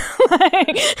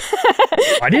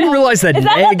 I didn't realize that Is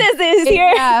that what neg. this is here?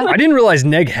 Yeah. I didn't realize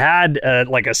neg had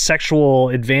like a sexual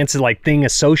advances like thing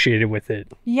associated with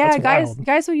it. Yeah, That's wild.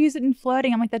 guys will use it in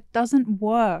flirting. I'm like, that doesn't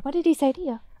work. What did he say to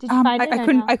you? Did you find it?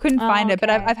 I couldn't find it, but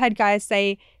I've had guys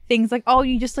say things like, "Oh,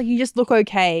 you just look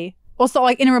okay," or so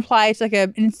like in a reply to like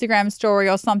an Instagram story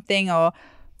or something, or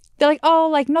they're like, "Oh,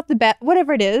 like not the best,"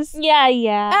 whatever it is. Yeah.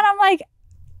 And I'm like,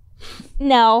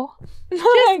 No.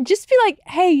 just be like,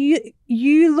 "Hey,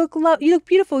 you look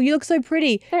beautiful. You look so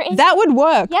pretty." That would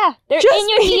work. Yeah, they're Just in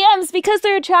your DMs because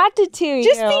they're attracted to you.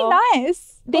 Just be nice.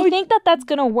 They think that that's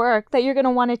gonna work, that you're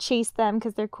gonna want to chase them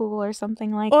because they're cool or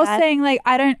something like Or that. saying like,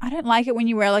 I don't like it when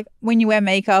you wear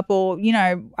makeup, or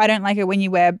I don't like it when you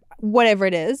wear whatever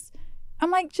it is. I'm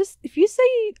like, just if you say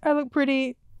I look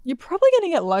pretty, you're probably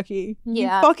gonna get lucky.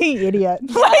 Yeah. You fucking idiot.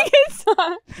 Like it's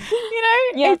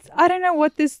Yeah. it's I don't know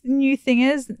what this new thing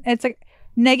is. It's like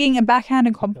negging a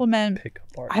backhanded compliment. Pick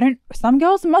up Some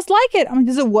girls must like it. I mean,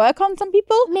 does it work on some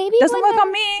people? Maybe Doesn't when work on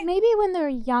they're- me. Maybe when they're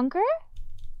younger.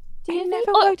 Do you It think?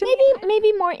 never worked on me.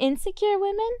 Maybe more insecure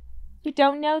women who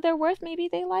don't know their worth. Maybe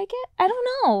they like it. I don't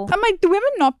know. I'm like, do women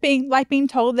not being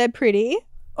told they're pretty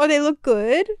or they look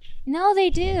good? No, they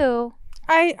do.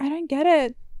 I don't get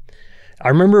it. I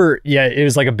remember, it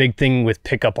was like a big thing with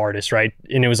pickup artists, right?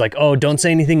 And it was like, oh, don't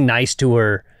say anything nice to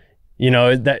her.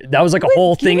 That was like a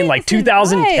whole thing in like giving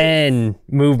 2010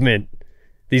 movement.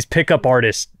 These pickup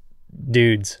artist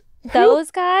dudes. Those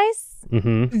guys.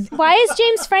 Mm-hmm. Why is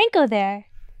James Franco there?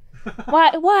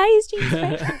 Why is James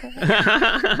Franco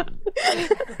there?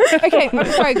 Okay, I'm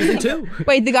sorry.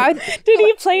 Wait, the guy. Did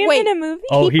he play him Wait. in a movie?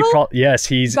 Oh, People-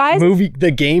 he's Guys-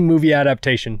 the game movie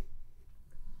adaptation.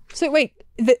 So wait,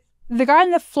 the guy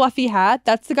in the fluffy hat.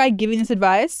 That's the guy giving this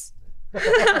advice.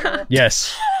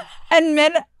 Yes. And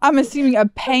men, I'm assuming, are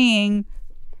paying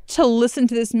to listen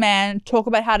to this man talk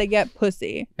about how to get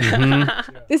pussy.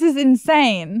 Mm-hmm. This is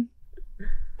insane.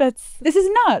 This is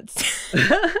nuts.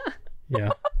 Yeah.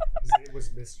 His name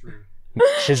was Mystery.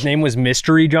 His name was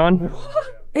Mystery John.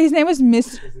 His name was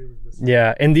Miss.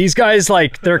 Yeah, and these guys,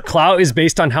 like, their clout is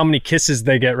based on how many kisses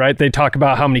they get, right? They talk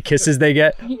about how many kisses they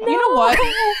get. You know what?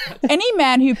 Any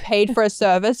man who paid for a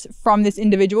service from this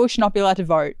individual should not be allowed to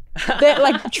vote.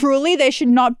 Truly, they should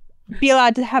not be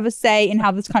allowed to have a say in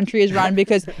how this country is run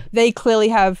because they clearly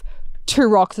have 2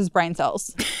 rocks as brain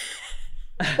cells.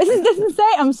 That's insane.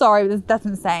 I'm sorry, but that's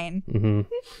insane. Mm-hmm.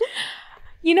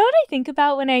 You know what I think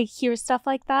about when I hear stuff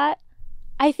like that?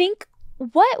 I think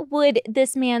what would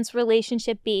this man's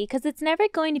relationship be? Because it's never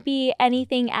going to be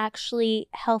anything actually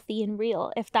healthy and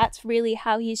real if that's really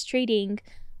how he's treating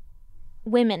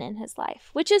women in his life,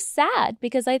 which is sad,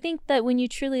 because I think that when you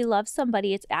truly love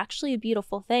somebody, it's actually a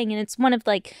beautiful thing, and it's one of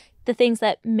like the things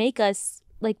that make us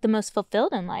like the most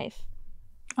fulfilled in life.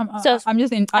 I'm just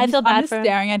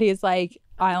staring at his like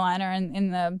eyeliner and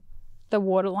in the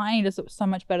waterline. He does it so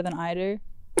much better than I do.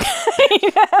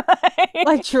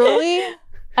 Like truly.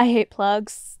 I hate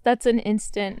plugs. That's an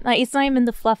instant. Like, it's not even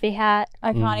the fluffy hat.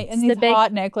 I can't. And his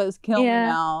heart necklace kill me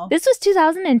now. This was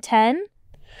 2010.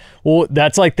 Well,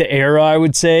 that's like the era, I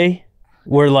would say,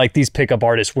 where like these pickup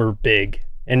artists were big.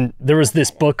 And there was this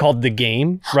book called The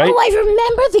Game, right? Oh, I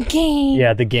remember The Game.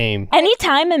 Yeah, The Game.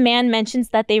 Anytime a man mentions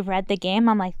that they've read The Game,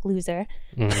 I'm like, loser.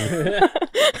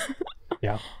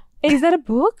 Yeah. Is that a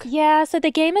book? Yeah, so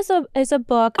The Game is a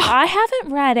book. I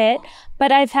haven't read it,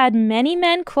 but I've had many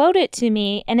men quote it to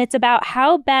me, and it's about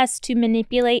how best to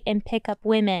manipulate and pick up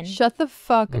women. Shut the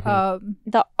fuck up.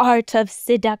 The art of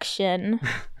seduction.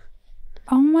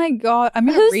 Oh my god, I'm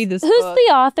gonna read this Who's book.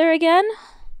 the author again?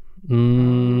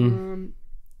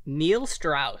 Neil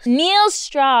Strauss. Neil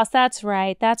Strauss, that's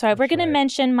right. We're going to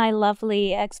mention my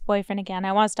lovely ex-boyfriend again.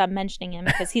 I want to stop mentioning him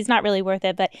because he's not really worth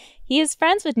it, but he is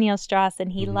friends with Neil Strauss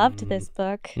and he loved this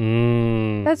book.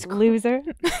 That's loser.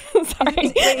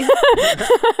 Sorry.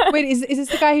 Wait, is this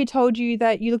the guy who told you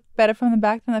that you look better from the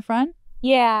back than the front?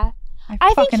 Yeah.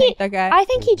 I fucking hate that guy. I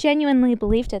think he genuinely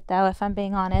believed it, though, if I'm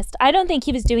being honest. I don't think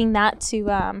he was doing that to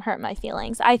hurt my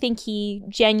feelings. I think he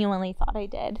genuinely thought I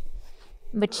did,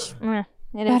 which...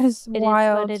 That is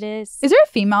wild. It is what it is. Is there a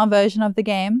female version of The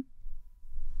Game?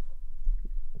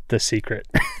 The Secret.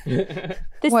 The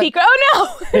Secret?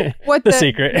 Oh no! What The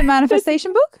Secret. The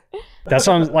manifestation book? That's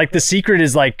what I'm like. The Secret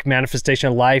is like manifestation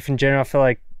of life in general. I feel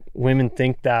like women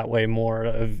think that way more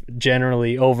of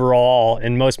generally overall,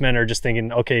 and most men are just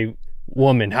thinking, okay,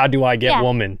 woman, how do I get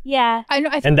woman? Yeah. I know.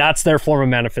 And that's their form of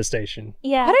manifestation.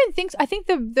 Yeah. I don't think so. I think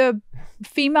the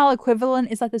female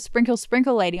equivalent is like the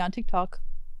sprinkle lady on TikTok.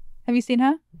 Have you seen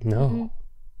her? No.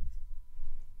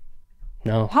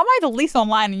 No. How am I the least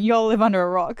online and you all live under a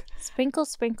rock? Sprinkle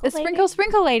The lady?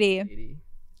 sprinkle lady.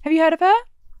 Have you heard of her?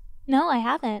 No, I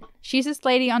haven't. She's this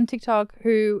lady on TikTok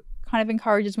who kind of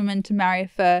encourages women to marry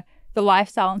for the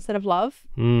lifestyle instead of love.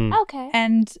 Okay.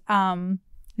 And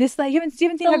this like you haven't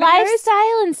seen The her videos?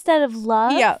 lifestyle instead of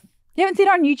love? Yeah. You haven't seen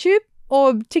her on YouTube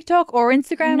or TikTok or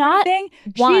Instagram Not or anything?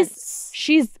 once.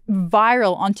 She's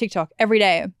viral on TikTok every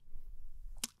day.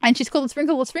 And she's called the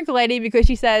sprinkle lady because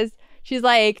she's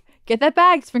like, get that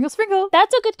bag, sprinkle.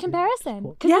 That's a good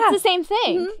comparison. Because it's the same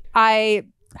thing. I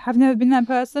have never been that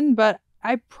person, but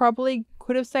I probably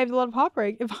could have saved a lot of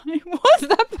heartbreak if I was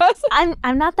that person.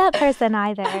 I'm not that person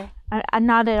either. I'm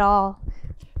not at all.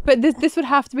 But this would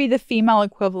have to be the female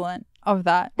equivalent of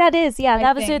that. That is, yeah.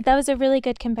 I That was a really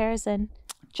good comparison.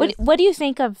 What do you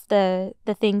think of the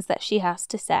things that she has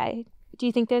to say? Do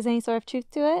you think there's any sort of truth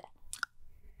to it?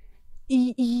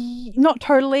 Not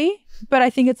totally, but I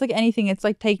think it's like anything. It's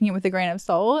like taking it with a grain of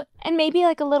salt. And maybe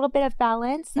like a little bit of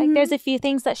balance. Like there's a few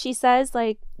things that she says,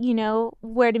 like, you know,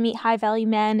 where to meet high value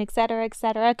men, et cetera,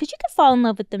 because you could fall in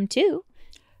love with them too.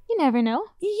 You never know.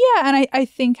 Yeah, and I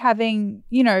think having,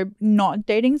 you know, not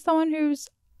dating someone who's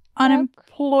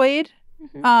unemployed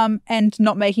and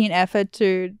not making an effort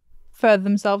to further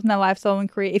themselves in their lifestyle and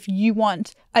career, if you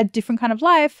want a different kind of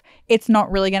life, it's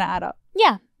not really going to add up.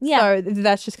 Yeah. So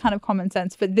that's just kind of common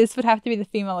sense. But this would have to be the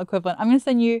female equivalent. I'm going to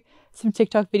send you some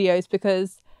TikTok videos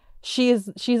because she's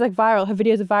like viral. Her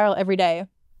videos are viral every day.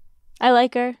 I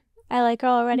like her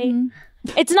already.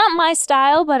 It's not my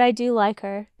style, but I do like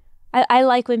her. I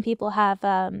like when people have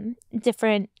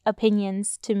different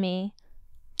opinions to me.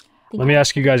 Let me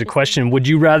ask you guys a question. Would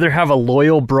you rather have a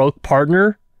loyal broke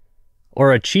partner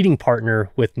or a cheating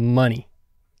partner with money?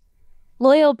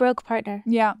 Loyal broke partner.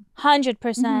 Yeah.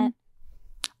 100%.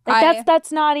 Like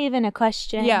that's not even a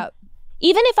question. Yeah.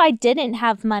 Even if I didn't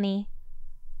have money.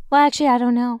 Well, actually, I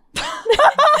don't know.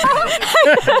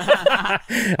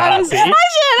 I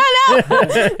know.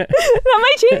 That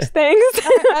might change things.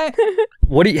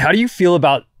 How do you feel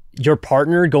about your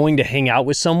partner going to hang out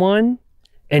with someone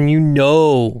and you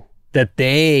know that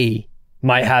they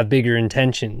might have bigger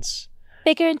intentions?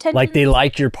 Bigger intentions? Like they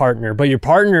like your partner, but your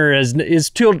partner is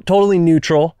totally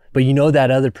neutral, but you know that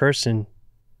other person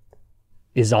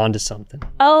is onto something.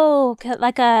 Oh,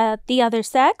 like the other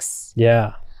sex?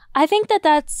 Yeah. I think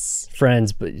that's...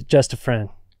 Friends, but just a friend.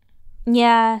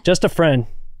 Yeah. Just a friend.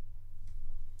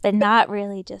 But not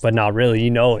really just... But not really.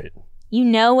 You know it. You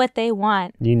know what they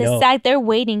want. You know. They're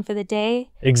waiting for the day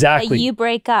exactly that you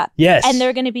break up. Yes. And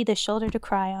they're going to be the shoulder to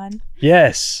cry on.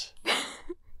 Yes.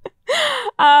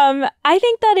 I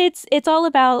think that it's all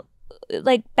about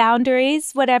like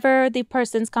boundaries, whatever the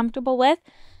person's comfortable with.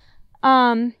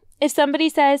 If somebody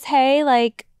says, hey,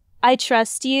 like, I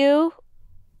trust you,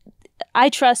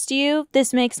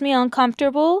 this makes me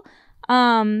uncomfortable,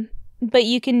 but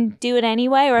you can do it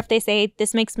anyway. Or if they say,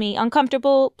 this makes me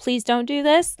uncomfortable, please don't do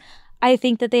this. I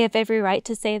think that they have every right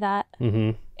to say that.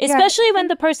 Mm-hmm. Especially when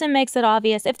the person makes it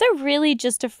obvious. If they're really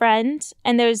just a friend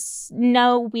and there's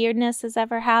no weirdness has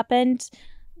ever happened,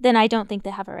 then I don't think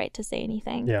they have a right to say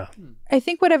anything. Yeah. I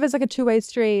think whatever's like a two-way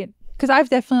street, because I've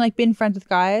definitely like been friends with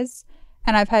guys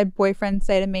and I've had boyfriends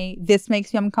say to me, this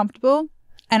makes me uncomfortable.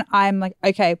 And I'm like,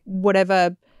 okay,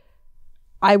 whatever.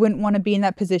 I wouldn't want to be in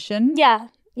that position. Yeah.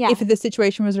 Yeah. If the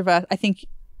situation was reversed, I think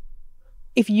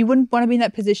if you wouldn't want to be in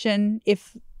that position,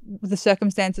 if the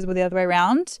circumstances were the other way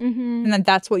around, and then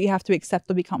that's what you have to accept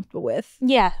or be comfortable with.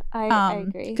 Yeah, I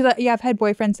agree. Because I've had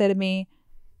boyfriends say to me,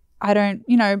 I don't,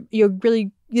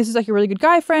 this is like a really good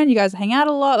guy friend. You guys hang out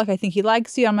a lot. Like, I think he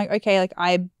likes you. I'm like, okay, like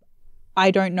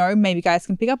I don't know. Maybe guys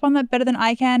can pick up on that better than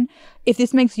I can. If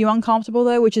this makes you uncomfortable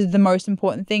though, which is the most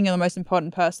important thing, you're the most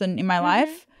important person in my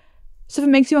life. So if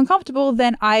it makes you uncomfortable,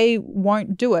 then I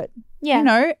won't do it.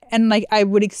 Yeah. And like I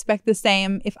would expect the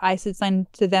same if I said something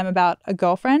to them about a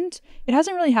girlfriend. It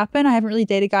hasn't really happened. I haven't really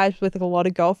dated guys with like a lot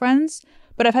of girlfriends,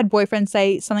 but I've had boyfriends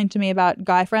say something to me about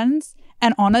guy friends.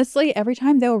 And honestly, every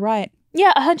time they were right.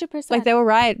 Yeah, 100%. Like they were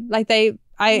right. Like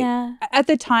at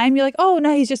the time you're like, oh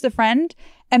no, he's just a friend.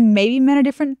 And maybe men are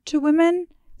different to women.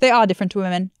 They are different to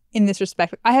women in this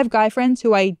respect. I have guy friends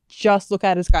who I just look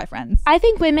at as guy friends. I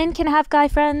think women can have guy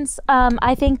friends.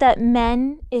 I think that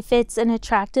men, if it's an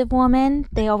attractive woman,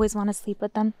 they always want to sleep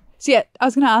with them. So yeah, I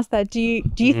was going to ask that. Do you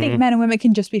think men and women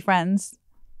can just be friends?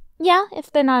 Yeah, if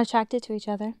they're not attracted to each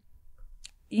other.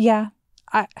 Yeah.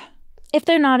 If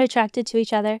they're not attracted to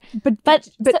each other. But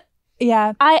so,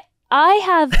 yeah. I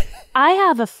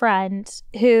have a friend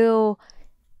who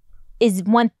is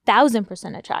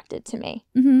 1,000% attracted to me.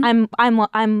 I'm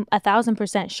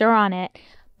 1,000% sure on it.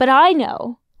 But I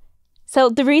know. So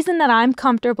the reason that I'm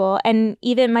comfortable and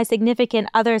even my significant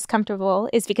other is comfortable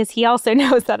is because he also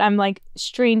knows that I'm like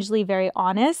strangely very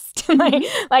honest.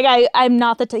 I'm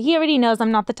not the he already knows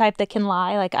I'm not the type that can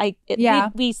lie. Like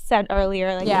we said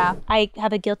earlier, I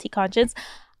have a guilty conscience.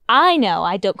 I know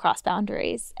I don't cross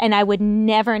boundaries and I would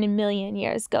never in a million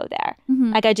years go there.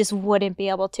 Like I just wouldn't be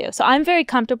able to. So I'm very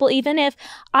comfortable, even if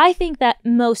I think that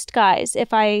most guys,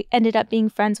 if I ended up being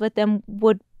friends with them,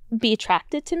 would be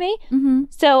attracted to me.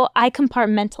 So I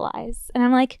compartmentalize and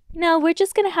I'm like, no, we're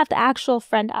just going to have the actual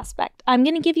friend aspect. I'm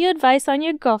going to give you advice on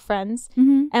your girlfriends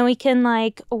and we can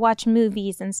like watch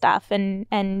movies and stuff and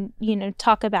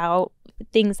talk about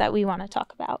things that we want to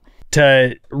talk about.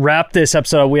 To wrap this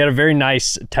episode, we had a very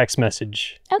nice text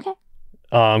message. Okay.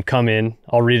 Come in.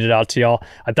 I'll read it out to y'all.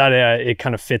 I thought it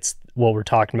kind of fits what we're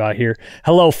talking about here.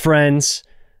 Hello, friends.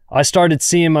 I started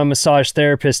seeing my massage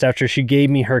therapist after she gave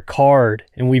me her card,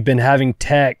 and we've been having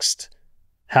text.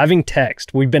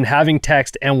 We've been having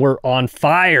text, and we're on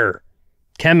fire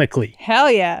chemically. Hell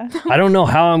yeah. I don't know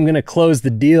how I'm going to close the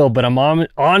deal, but I'm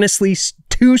honestly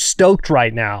too stoked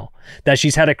right now that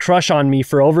she's had a crush on me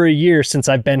for over a year since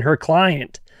I've been her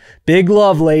client. Big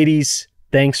love, ladies.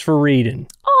 Thanks for reading.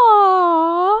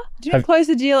 Aww. Do you close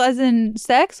the deal as in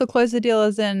sex or close the deal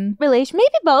as in relation?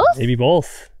 Maybe both. Maybe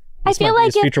both. I feel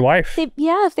like his future wife.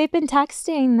 If they've been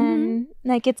texting, then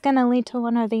like it's gonna lead to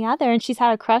one or the other, and she's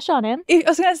had a crush on him. I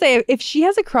was gonna say, if she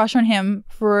has a crush on him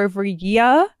for over a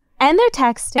year, and they're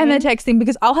texting,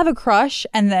 because I'll have a crush,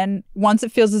 and then once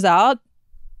it fizzles out,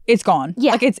 it's gone.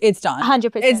 Yeah, like it's done.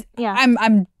 100%. Yeah,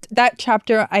 I'm that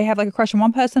chapter. I have like a crush on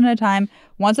one person at a time.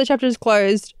 Once the chapter is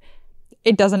closed,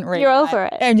 it doesn't really. You're over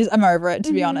it. I'm over it,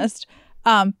 to be honest.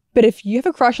 But if you have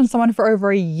a crush on someone for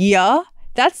over a year,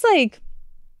 that's like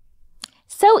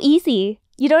so easy.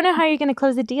 You don't know how you're going to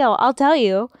close a deal. I'll tell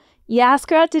you. You ask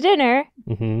her out to dinner,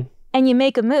 and you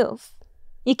make a move.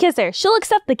 You kiss her. She'll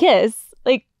accept the kiss.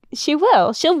 Like she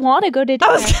will. She'll want to go to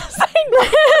dinner. I was gonna say,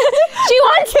 she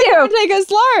wants to take it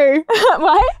slow.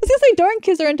 What? I was gonna say, don't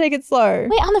kiss her and take it slow.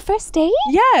 Wait, on the first date?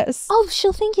 Yes. Oh,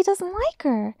 she'll think he doesn't like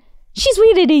her. She's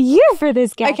waited a year for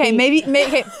this guy. Okay, maybe she's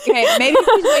waited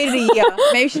a year.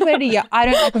 Maybe she's waited a year. I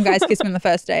don't like when guys kiss me on the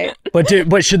first date.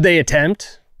 But should they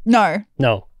attempt? No.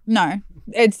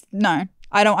 It's no.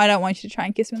 I don't want you to try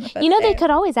and kiss me on the first date. They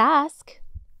could always ask.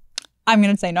 I'm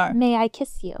gonna say no. May I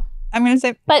kiss you? I'm gonna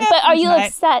say. But are you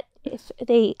upset if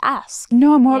they ask?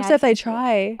 No, I'm more upset if they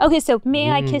try. Okay, so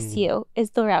may I kiss you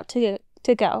is the route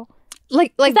to go.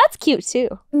 Like that's cute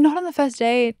too. Not on the first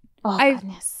date. Oh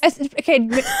goodness. Okay,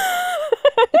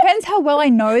 depends how well I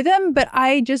know them, but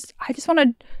I just want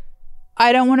to.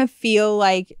 I don't want to feel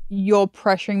like you're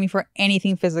pressuring me for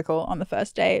anything physical on the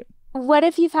first date. What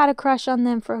if you've had a crush on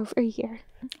them for over a year?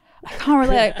 I can't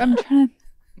relate. I'm trying to...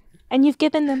 And you've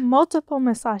given them multiple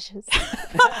massages.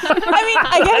 I mean,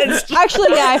 I guess actually,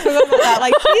 yeah, I forgot about that.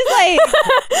 Like,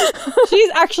 she's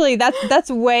actually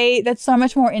that's so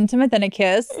much more intimate than a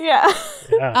kiss. Yeah.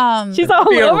 Yeah. She's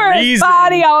all over his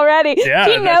body already. Yeah,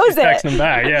 she knows she's texting him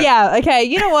back. Yeah. Yeah. Okay.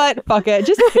 You know what? Fuck it.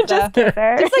 Just kiss her. Kiss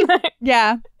her. Just like,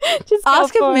 yeah. Just go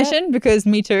Ask her for it. permission because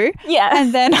me too. Yeah.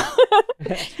 And then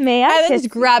May I and then kiss just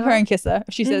grab you? her and kiss her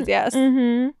if she says yes.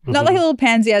 Mm-hmm. Not like a little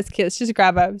pansy ass kiss. Just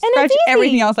grab her. it's Scratch easy.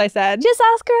 everything else I said. Just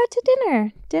ask her out to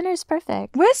dinner. Dinner's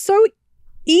perfect. We're so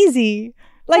easy.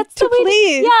 Like, That's the way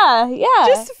please. Yeah.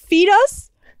 Just feed us,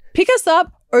 pick us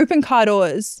up, open car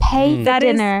doors. pay for That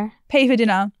is- dinner. Pay for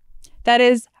dinner. That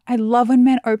is, I love when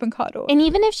men open car doors. And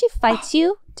even if she fights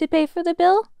you to pay for the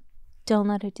bill, don't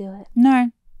let her do it.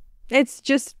 No. It's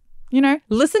just,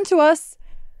 listen to us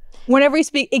whenever we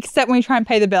speak, except when we try and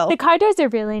pay the bill. The car doors are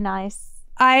really nice.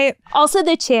 I Also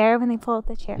the chair, when they pull up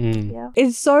the chair for you.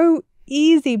 It's so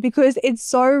easy because it's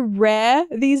so rare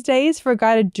these days for a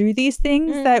guy to do these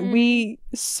things that we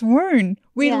swoon.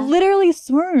 We Yeah. literally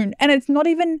swoon. And it's not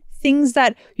even things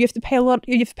that you have to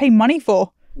pay money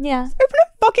for. Yeah. Open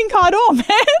a fucking car door, man.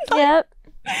 Yep.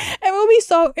 And we'll be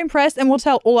so impressed and we'll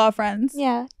tell all our friends.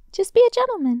 Yeah. Just be a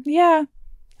gentleman. Yeah.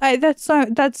 That's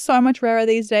so much rarer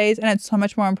these days and it's so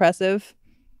much more impressive.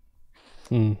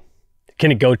 Can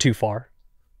it go too far?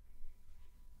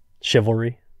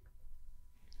 Chivalry?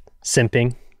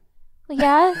 Simping?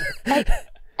 Yeah.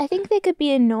 I think they could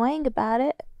be annoying about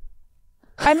it.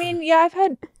 I mean, yeah, I've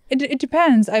had it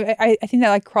depends. I think that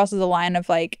like crosses the line of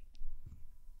like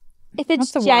If it's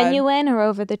What's the word? genuine or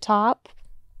over the top.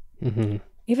 Mm-hmm.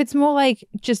 if it's more like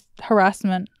just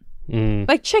harassment.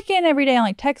 Like check in every day and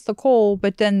like text or call,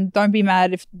 but then don't be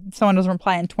mad if someone doesn't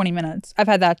reply in 20 minutes. I've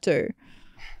had that too.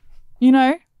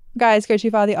 Guys go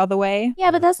too far the other way.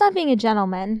 Yeah, but that's not being a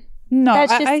gentleman. No,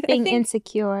 That's just I being think,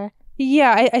 insecure.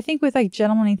 yeah, I think with like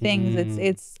gentlemanly things,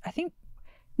 it's I think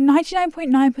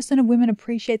 99.9% of women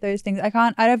appreciate those things.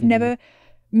 I've never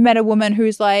met a woman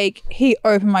who's like, he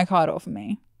opened my car door for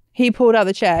me. He pulled out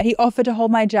the chair. He offered to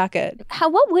hold my jacket.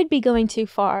 What would be going too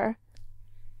far?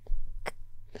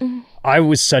 I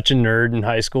was such a nerd in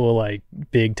high school, like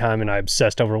big time, and I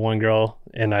obsessed over one girl,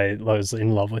 and I was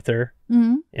in love with her.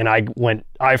 And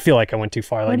I feel like I went too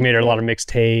far. Like made her a lot of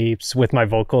mixtapes with my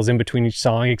vocals in between each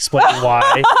song, explaining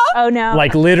why. Oh no.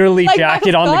 Like literally Like jacket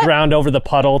Michael on the Scott? ground over the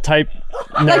puddle type.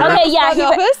 nerd. Okay, yeah. The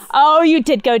Office? Oh, you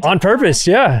did go to On purpose,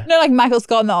 yeah. No, like Michael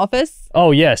Scott in The Office.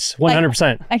 Oh yes,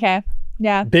 100%. Okay,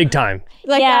 yeah. Big time.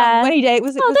 Like Yeah. when he dated,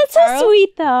 was it? Oh, was it that's so Carol?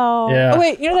 sweet though. Yeah. Oh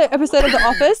wait, you know the episode of The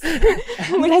Office?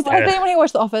 Has anyone here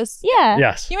watched The Office? Yeah.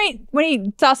 Yes. You mean when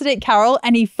he starts to date Carol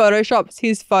and he photoshops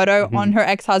his photo on her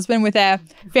ex-husband with their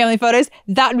family photos?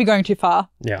 That would be going too far.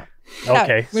 Yeah. Yeah,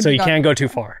 Okay. would So be you gone. can't go too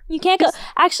far. You can't go.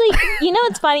 Actually,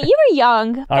 it's funny. You were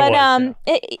young, I but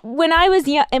was, when I was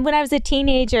young, and when I was a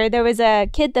teenager, there was a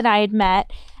kid that I had met,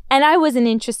 and I wasn't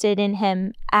interested in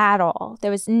him at all.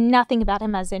 There was nothing about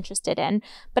him I was interested in,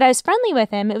 but I was friendly with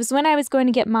him. It was when I was going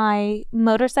to get my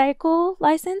motorcycle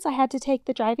license. I had to take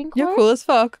the driving course. You're cool as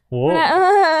fuck. Whoa.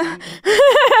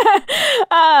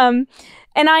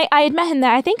 And I had met him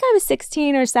there. I think I was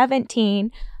 16 or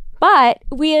 17. But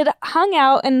we had hung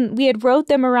out and we had rode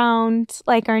them around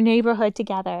like our neighborhood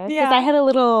together. Because Yeah. I had a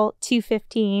little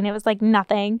 215. It was like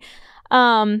nothing.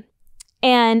 And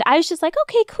I was just like,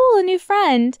 okay, cool, a new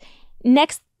friend.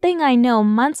 Next thing I know,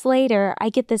 months later, I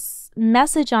get this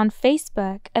message on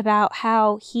Facebook about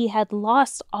how he had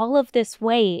lost all of this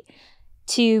weight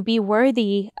to be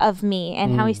worthy of me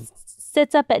and how he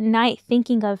sits up at night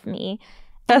thinking of me.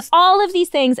 That's All of these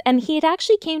things. And he had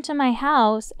actually came to my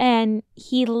house and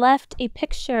he left a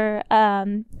picture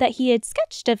that he had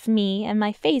sketched of me and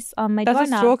my face on my that's a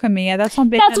doorknob. stalker, Mia. That's not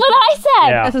being. That's what I said.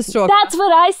 Yeah. That's a stalker. That's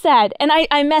what I said. And I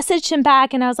messaged him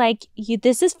back and I was like,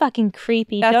 this is fucking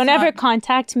creepy. That's Don't ever not-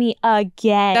 contact me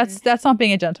again. That's not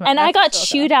being a gentleman. And I That's a got stalker.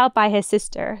 chewed out by his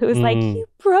sister who was like, you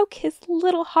broke his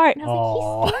little heart. And I was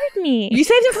Aw. like, he scared me. You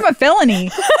saved him from a felony.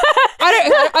 I don't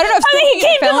know if I mean, he stalking is a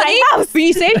came to my felony, house.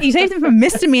 but you saved him from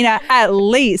misdemeanor at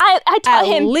least. I taught At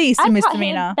him least a I taught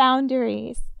misdemeanor. him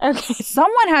boundaries. Okay.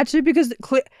 Someone had to because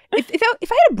if I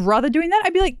had a brother doing that,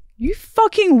 I'd be like, you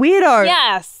fucking weirdo.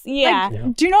 Yes. Yeah.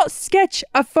 Like, do not sketch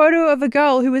a photo of a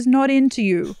girl who is not into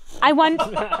you. I wonder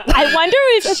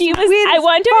if she was. weird I as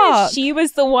wonder fuck. if she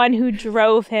was the one who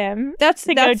drove him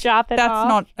to go drop it That's off.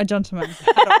 not a gentleman.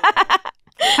 At all.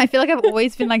 I feel like I've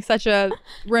always been like such a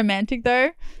romantic though.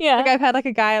 Yeah. Like I've had like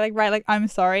a guy like write like I'm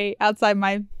sorry outside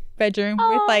my bedroom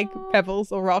with like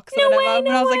pebbles or rocks or No whatever way,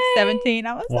 when I was like way. 17.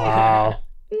 I was like, Wow.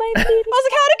 My baby. I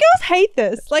was like, how do girls hate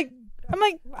this? Like, I'm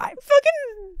like,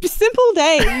 fucking simple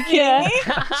day. Are you kidding Yeah.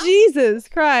 me? Jesus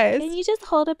Christ. Can you just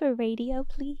hold up a radio,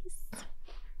 please?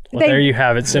 Well, there you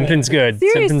have it. Simping's good.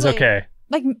 Simping's Seriously. okay.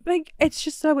 Like it's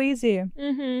just so easy.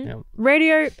 Mm-hmm. Yep.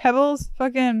 Radio, pebbles,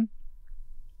 fucking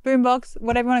boombox,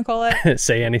 whatever you want to call it.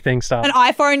 Say anything, stop. An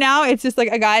iPhone now, it's just like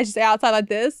a guy just outside like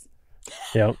this,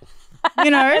 Yep.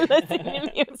 you know, Listening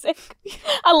to music.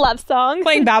 A love song.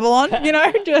 playing Babylon, you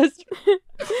know, just.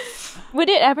 Would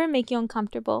it ever make you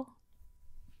uncomfortable?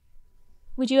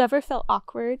 Would you ever feel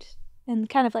awkward and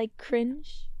kind of like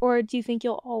cringe? Or do you think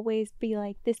you'll always be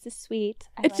like, this is sweet,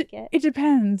 I like it? It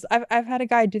depends. I've had a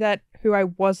guy do that who I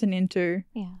wasn't into,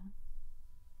 Yeah.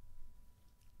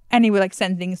 and he would like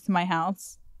send things to my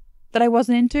house that I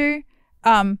wasn't into.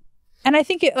 And I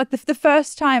think it like the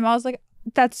first time I was like,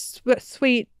 that's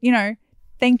sweet, you know,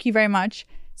 thank you very much.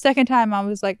 Second time I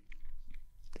was like,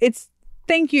 it's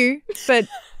thank you, but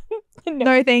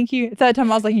no thank you. Third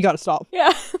time I was like, you gotta stop.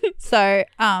 Yeah. So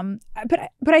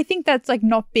but I think that's like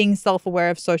not being self-aware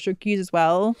of social cues as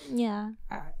well. Yeah.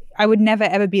 I would never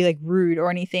ever be like rude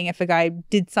or anything if a guy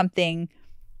did something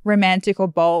romantic or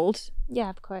bold. Yeah,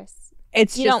 of course.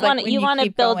 It's You just don't like want to. when You want to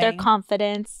keep build their going.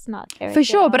 confidence, not tear For it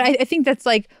sure, but down. I think that's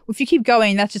like if you keep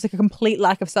going, that's just like a complete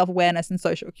lack of self-awareness and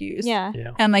social cues. Yeah.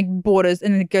 Yeah. And like borders,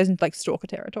 and it goes into like stalker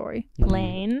territory.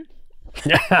 Lane.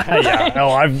 Yeah. Oh,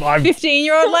 I've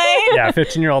 15-year-old Lane. yeah,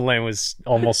 15-year-old Lane was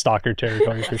almost stalker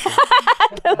territory for sure.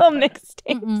 The little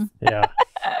mixtape. Mm-mm. Yeah.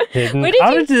 Hidden. Where did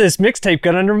How you- did this mixtape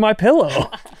get under my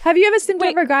pillow? Have you ever simped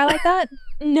Wait. over a guy like that?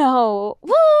 No.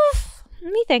 Woof.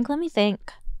 Let me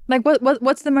think. Like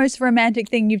what's the most romantic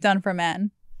thing you've done for a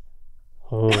man?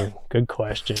 Oh, good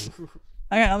question.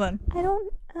 Okay, hold on. I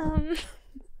don't.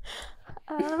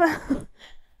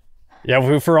 Yeah,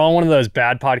 if we're on one of those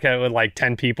bad podcasts with like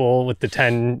 10 people with the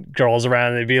 10 girls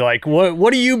around, they'd be like,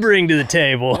 what do you bring to the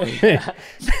table?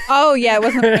 Oh yeah, it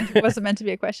wasn't meant to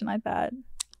be a question like that.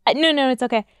 No, it's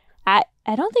okay. I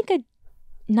don't think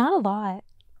not a lot.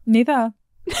 Neither.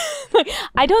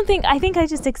 I think I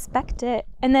just expect it.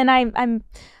 And then I'm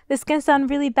this is gonna sound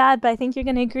really bad, but I think you're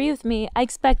gonna agree with me. I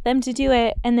expect them to do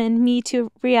it and then me to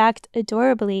react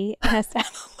adorably. And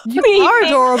You are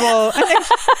adorable.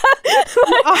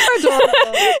 You are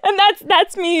adorable. And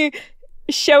that's me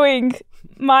showing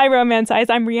my romance eyes.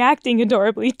 I'm reacting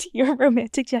adorably to your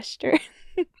romantic gesture.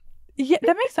 Yeah,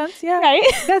 that makes sense. Yeah. Right?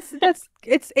 That's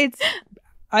it's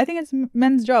I think it's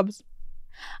men's jobs.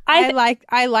 I like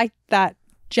that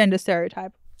gender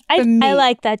stereotype. For me. I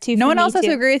like that too. No for one me else has too.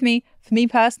 to agree with me. For me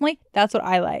personally, that's what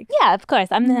I like. Yeah, of course.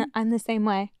 I'm the same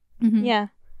way. Mhm. Yeah.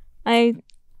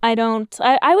 I don't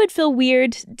I would feel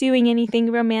weird doing anything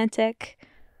romantic.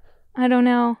 I don't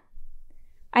know.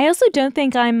 I also don't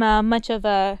think I'm much of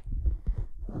a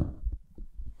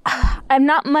I'm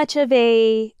not much of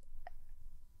a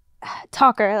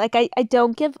talker. Like I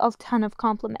don't give a ton of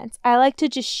compliments. I like to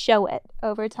just show it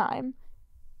over time.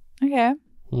 Okay.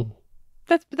 Hmm.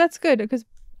 That's good because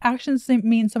actions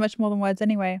mean so much more than words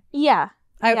anyway. Yeah.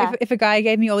 Yeah. If a guy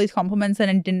gave me all these compliments and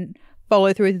then didn't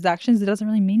follow through with his actions, it doesn't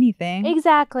really mean anything.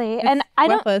 Exactly. It's and I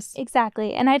don't worthless.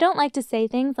 exactly. And I don't like to say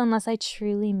things unless I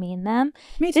truly mean them.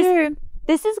 Me too.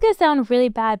 This is gonna sound really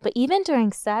bad, but even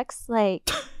during sex, like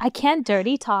I can't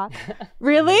dirty talk.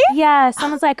 Really? Yeah,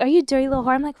 someone's like, "Are you a dirty little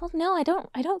whore?" I'm like, "Well, no, I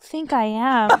don't think I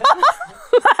am."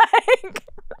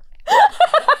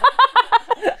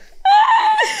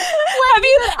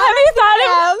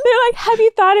 Like, have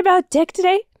you thought about dick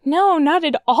today? No, not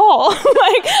at all.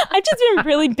 Like, I've just been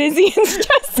really busy and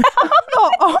stressed out.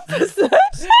 The opposite.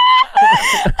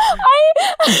 I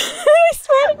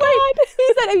swear to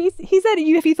God. He said,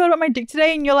 have you thought about my dick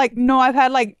today? And you're like, no, I've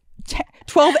had like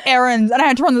 12 errands and I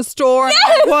had to run the store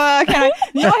and work and I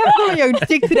haven't thought about your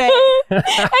dick today. And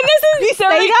this is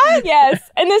during, yes,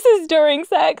 and this is during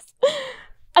sex.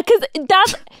 Because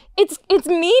it's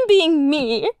me being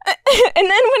me. And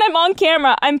then when I'm on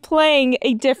camera, I'm playing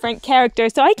a different character.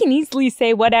 So I can easily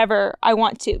say whatever I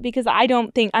want to because I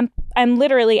don't think I'm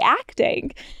literally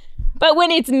acting. But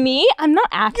when it's me, I'm not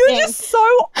acting. You're just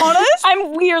so honest.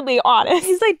 I'm weirdly honest.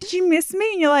 He's like, did you miss me?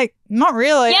 And you're like, not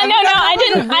really. Yeah, no, I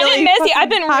didn't miss you. I've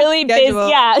been really busy.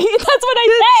 Yeah, that's what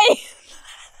I say.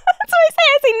 That's what I say.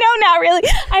 I say, no, not really.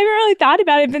 I haven't really thought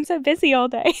about it. I've been so busy all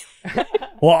day.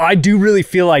 Well, I do really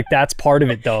feel like that's part of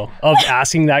it, though, of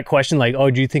asking that question, like,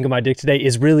 oh, do you think of my dick today?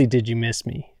 Is really, did you miss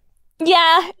me?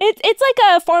 Yeah, it's like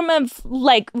a form of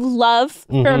like love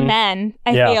for men.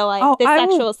 I feel like the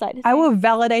sexual side. Of I will things.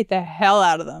 validate the hell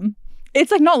out of them.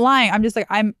 It's like not lying. I'm just like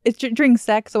it's during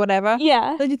sex or whatever.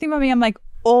 Yeah. So you think about me? I'm like,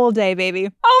 all day, baby.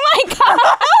 Oh my God.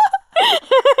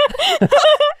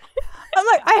 I'm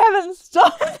like, I haven't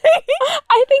stopped.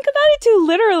 I think about it too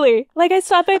literally. Like I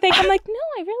stop and I think, I'm like, no,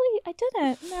 I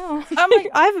didn't. No. I'm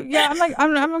like,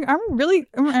 I'm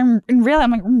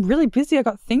really busy. I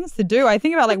got things to do. I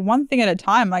think about like one thing at a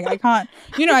time. Like I can't,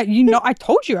 I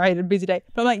told you I had a busy day.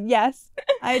 But I'm like, yes,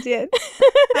 I did.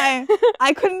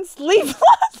 I couldn't sleep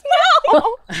last night.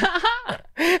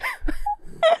 Bitch,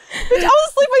 I was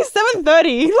asleep by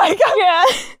 7:30. Like, Yeah.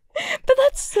 But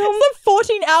that's so it's like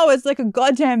 14 hours like a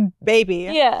goddamn baby.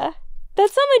 Yeah.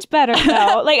 That's so much better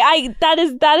though. Like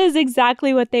that is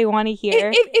exactly what they want to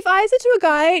hear. If I said to a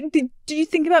guy, do you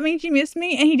think about me? Do you miss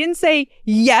me? And he didn't say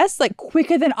yes, like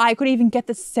quicker than I could even get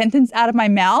the sentence out of my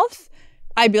mouth,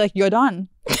 I'd be like, you're done.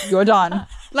 You're done.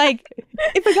 Like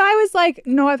if a guy was like,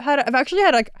 no, I've actually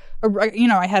had like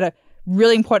I had a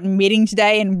really important meeting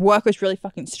today and work was really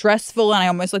fucking stressful and I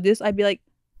almost like this, I'd be like,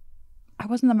 I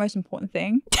wasn't the most important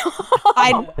thing.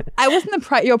 I wasn't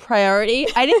your priority.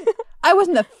 I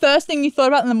wasn't the first thing you thought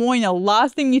about in the morning, the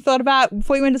last thing you thought about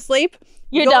before you went to sleep.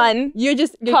 You're done. You're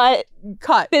just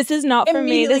cut. This is not for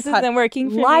me. This isn't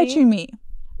working for me. Lie to me.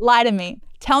 Lie to me.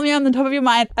 Tell me on the top of your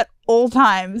mind at all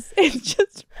times. It's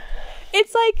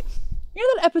like,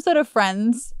 that episode of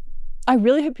Friends? I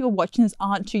really hope people watching this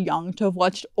aren't too young to have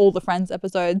watched all the Friends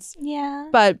episodes. Yeah.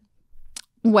 But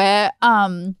where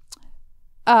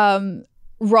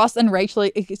Ross and Rachel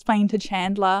explain to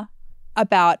Chandler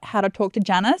about how to talk to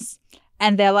Janice,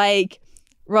 and they're like,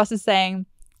 Ross is saying,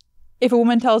 if a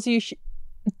woman asks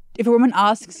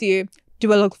you,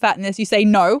 do I look fat in this? You say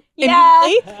no. Yeah.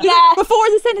 Immediately. Yeah. Before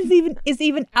the sentence is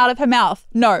even out of her mouth.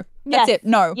 No. That's it.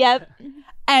 No. Yep.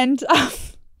 And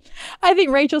I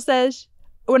think Rachel says,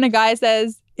 when a guy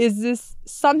says, is this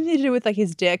something to do with like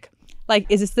his dick? Like,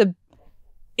 is this the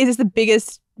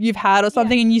biggest you've had or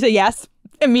something? Yeah. And you say yes.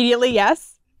 Immediately yes.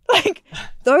 Like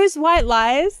those white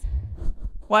lies.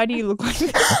 Why do you look like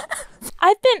that?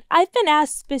 I've been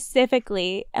asked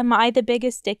specifically, am I the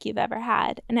biggest dick you've ever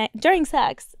had? And during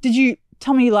sex. Did you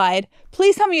tell me you lied?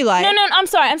 Please tell me you lied. No, I'm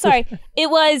sorry. It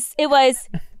was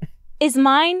is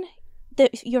mine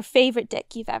your favorite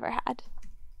dick you've ever had?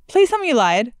 Please tell me you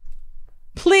lied.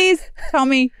 Please tell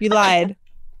me you lied.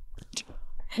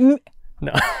 No.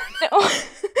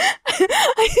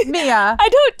 Mia. I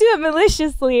don't do it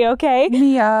maliciously, okay?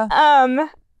 Mia.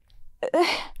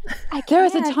 There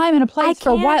is a time and a place for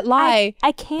a white lie.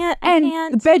 I can't.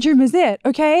 The bedroom is it,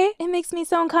 okay? It makes me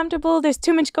so uncomfortable. There's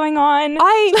too much going on.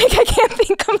 I can't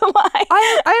think of a lie.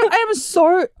 I am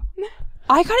so...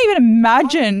 I can't even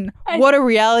imagine what a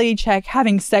reality check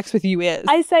having sex with you is.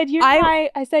 I said,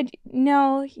 I said,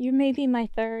 no, you're maybe my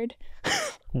third.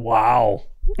 Wow.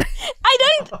 I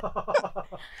don't...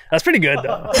 That's pretty good,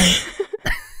 though.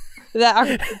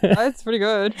 That's pretty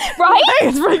good. Right?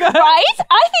 It's pretty good. Right?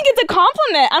 I think it's a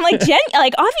compliment. I'm like,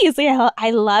 obviously,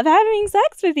 I love having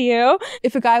sex with you.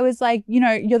 If a guy was like,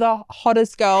 you're the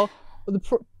hottest girl or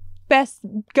the best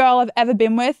girl I've ever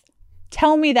been with,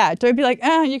 tell me that. Don't be like,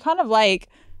 you're kind of like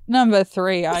number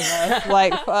 3, I guess.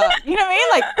 Like, you know what I mean?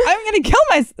 Like, I'm going to kill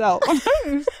myself.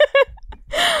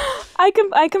 I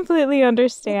completely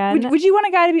understand. Would you want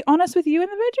a guy to be honest with you in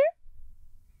the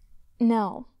bedroom?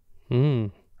 No.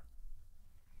 Mm.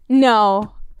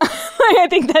 No. I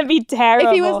think that'd be terrible.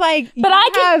 If he was like, but I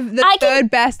have the third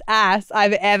best ass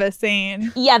I've ever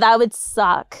seen. Yeah, that would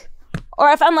suck.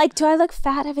 Or if I'm like, do I look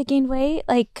fat? Have I gained weight?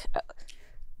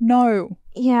 No.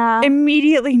 Yeah.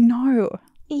 Immediately no.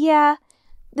 Yeah.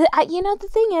 The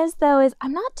thing is, though, is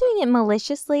I'm not doing it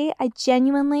maliciously. I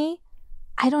genuinely,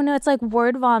 I don't know. It's like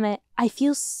word vomit. I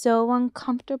feel so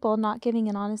uncomfortable not giving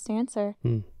an honest answer.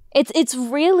 Mm. It's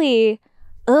really,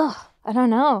 I don't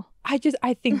know. I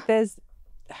think there's,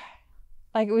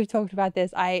 like we've talked about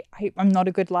this, I'm not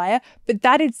a good liar, but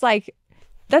that's like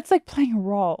playing a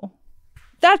role.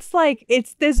 That's like,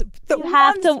 there's the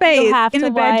one space in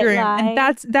the bedroom, and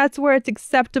that's where it's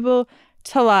acceptable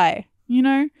to lie, I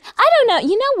don't know.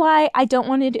 You know why I don't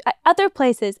want to do other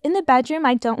places in the bedroom?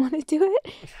 I don't want to do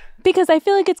it because I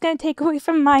feel like it's going to take away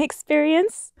from my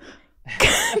experience.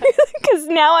 Because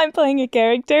now I'm playing a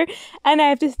character and I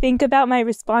have to think about my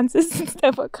responses instead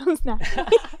of what comes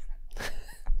naturally.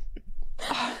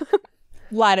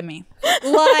 Lie to me.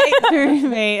 Lie to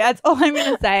me. That's all I'm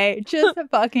going to say. Just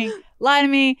fucking lie to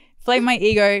me. Inflate my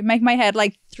ego. Make my head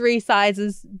like 3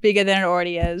 sizes bigger than it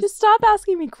already is. Just stop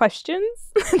asking me questions.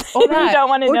 Or that. You don't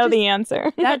want to know the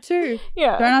answer. That too.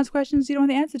 Yeah. Don't ask questions you don't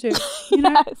want the answer to.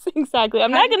 Yes, exactly.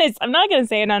 I'm not gonna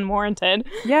say it unwarranted.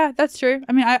 Yeah, that's true.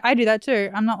 I mean, I do that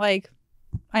too. I'm not like,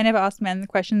 I never ask men the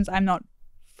questions I'm not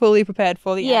fully prepared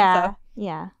for the answer.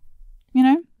 Yeah. You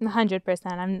know?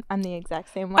 100%. I'm the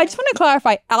exact same way. I just want to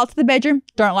clarify, out to the bedroom,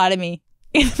 don't lie to me.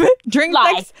 Drink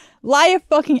Lie. sex, lie your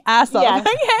fucking ass off. Yes.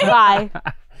 Okay? Lie.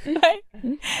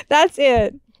 That's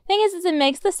it. Thing is it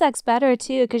makes the sex better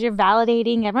too because you're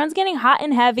validating. Everyone's getting hot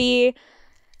and heavy.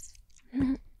 You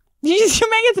make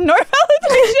it no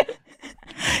validation.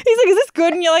 He's like, is this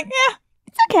good? And you're like, yeah.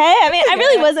 It's okay. I mean, I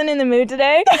really wasn't in the mood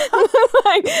today.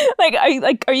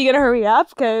 Are you gonna hurry up?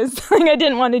 Because I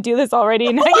didn't want to do this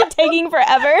already. Now you're taking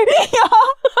forever.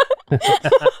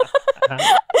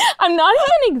 I'm not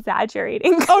even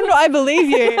exaggerating. Oh no, I believe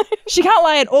you. She can't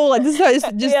lie at all. Like this is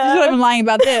just not even lying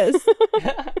about this.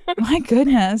 My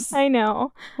goodness. I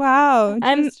know. Wow.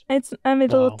 I'm a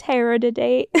little terror to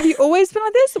date. Have you always been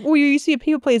like this? Or you used to be a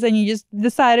people pleaser and you just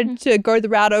decided to go the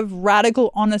route of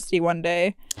radical honesty one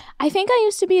day? I think I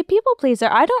used to be a people pleaser.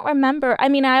 I don't remember. I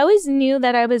mean, I always knew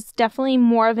that I was definitely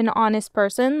more of an honest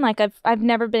person. Like I've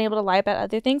never been able to lie about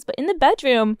other things, but in the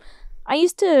bedroom, I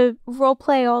used to role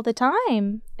play all the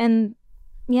time. And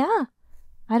yeah,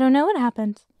 I don't know what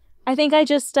happened. I think I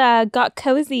just got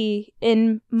cozy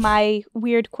in my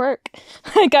weird quirk.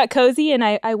 I got cozy and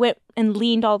I went and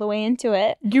leaned all the way into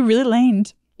it. You really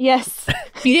leaned. Yes.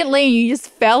 You didn't lean, you just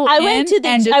fell I in went to the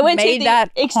and just I went made to the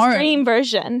that extreme home.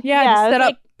 version. Yeah, I just was set up,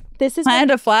 like, this is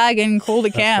plant a flag and call the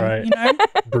cam, right. you know?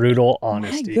 Brutal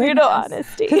honesty. brutal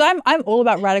honesty. Because I'm all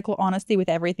about radical honesty with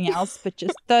everything else, but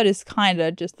just that is kind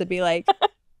of just to be like,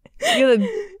 you're the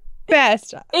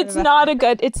best. It's not a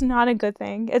good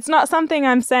thing. It's not something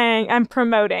I'm saying I'm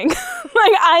promoting.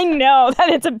 Like I know that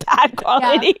it's a bad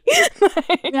quality.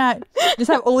 Yeah, just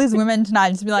have all these women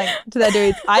tonight just be like to their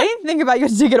dudes, I didn't think about your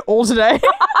dick at all today.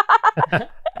 It's not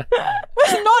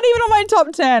even on my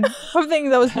top 10 of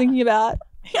things I was thinking about.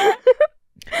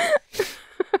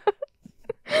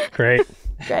 Great.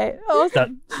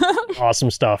 Awesome.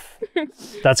 Awesome stuff.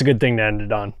 That's a good thing to end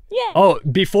it on. Yeah. Oh,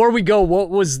 before we go, what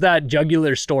was that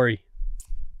jugular story?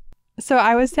 So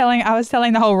I was telling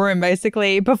the whole room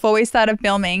basically before we started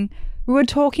filming, we were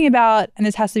talking about, and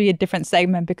this has to be a different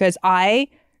segment because I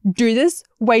do this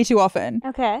way too often.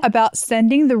 Okay. About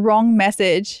sending a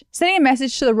message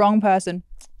to the wrong person.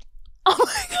 Oh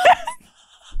my god.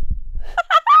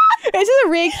 This is a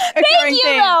recurring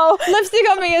thing. Though. Lipstick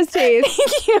on Mia's teeth.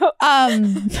 Thank you.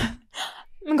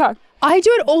 Okay. I do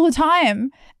it all the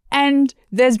time. And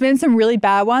there's been some really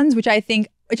bad ones, which I'm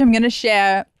going to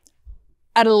share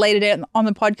at a later date on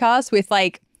the podcast with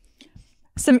like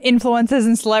some influencers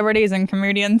and celebrities and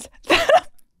comedians.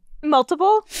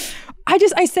 Multiple?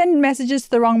 I send messages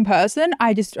to the wrong person.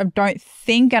 I don't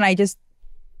think, and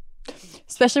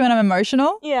especially when I'm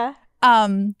emotional. Yeah.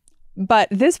 But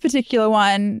this particular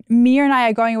one, Mia and I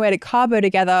are going away to Cabo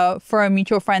together for a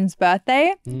mutual friend's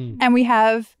birthday. And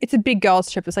it's a big girls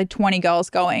trip. It's like 20 girls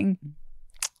going,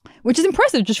 which is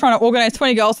impressive, just trying to organize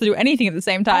 20 girls to do anything at the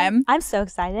same time. I'm so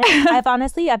excited.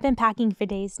 I've been packing for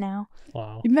days now.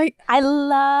 Wow. I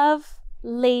love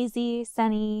lazy,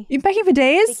 sunny You're packing for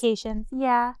days? vacations.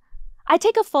 Yeah. I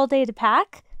take a full day to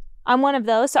pack. I'm one of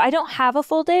those. So I don't have a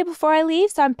full day before I leave.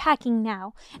 So I'm packing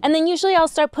now. And then usually I'll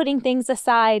start putting things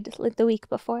aside like the week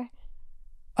before.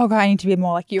 Oh God, I need to be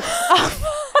more like you.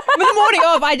 With the morning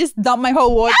off, I just dump my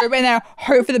whole wardrobe in there,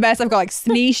 hope for the best. I've got like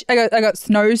I got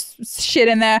snow shit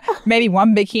in there, maybe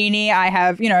one bikini. I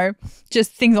have,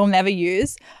 just things I'll never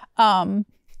use. But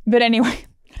anyway,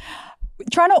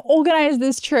 trying to organize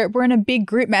this trip. We're in a big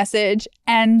group message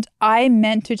and I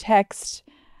meant to text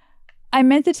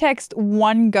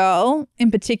one girl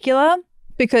in particular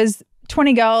because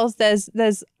 20 girls, there's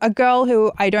a girl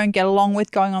who I don't get along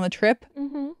with going on the trip.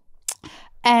 Mm-hmm.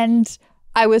 And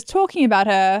I was talking about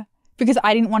her because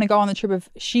I didn't want to go on the trip if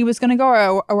she was going to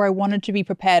go or I wanted to be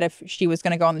prepared if she was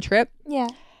going to go on the trip. Yeah.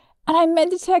 And I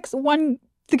meant to text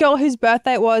the girl whose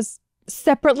birthday it was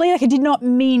separately. Like I did not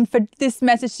mean for this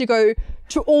message to go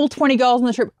to all 20 girls on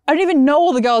the trip. I don't even know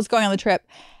all the girls going on the trip.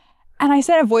 And I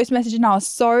sent a voice message and I was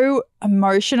so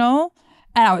emotional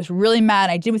and I was really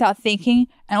mad. I did without thinking.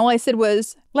 And all I said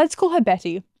was, let's call her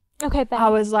Betty. Okay, Betty. I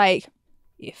was like,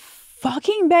 if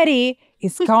fucking Betty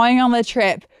is going on the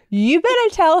trip, you better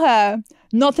tell her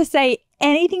not to say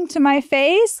anything to my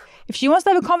face. If she wants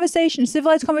to have a conversation, a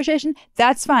civilized conversation,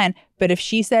 that's fine. But if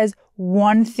she says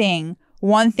one thing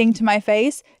to my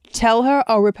face, tell her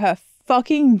I'll rip her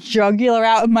fucking jugular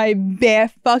out with my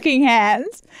bare fucking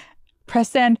hands. Press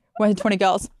send, went to 20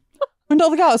 girls. Went to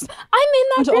all the girls. I'm in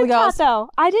that all the group chat girls. though.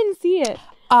 I didn't see it.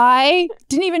 I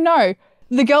didn't even know.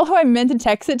 The girl who I meant to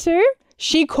text it to,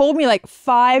 she called me like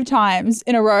 5 times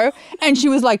in a row and she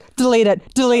was like, delete it.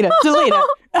 And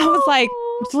I was like,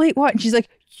 delete what? And she's like,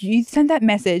 you sent that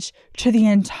message to the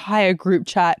entire group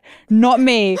chat, not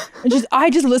me. And I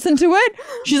just listened to it.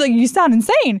 She's like, you sound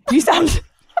insane. You sound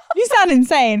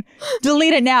insane.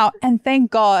 Delete it now. And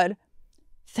thank God,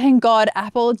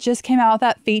 Apple just came out with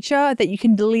that feature that you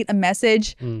can delete a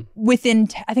message within,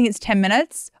 I think it's 10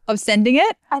 minutes of sending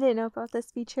it. I didn't know about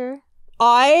this feature.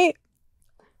 I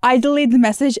deleted the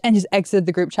message and just exited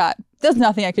the group chat. There's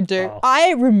nothing I could do. Oh.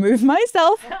 I removed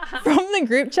myself from the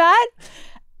group chat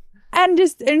and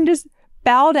just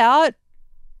bowed out,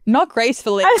 not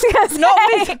gracefully. I was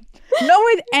gonna say. Not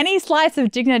with any slice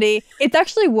of dignity. It's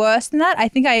actually worse than that. I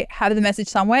think I have the message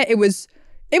somewhere. It was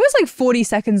like 40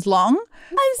 seconds long.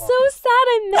 I'm so sad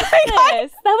I missed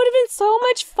this. That would have been so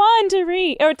much fun to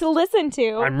read or to listen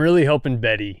to. I'm really hoping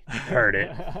Betty heard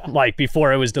it, like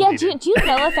before it was deleted. Yeah, do you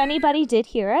know if anybody did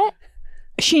hear it?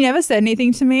 She never said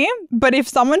anything to me, but if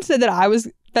someone said that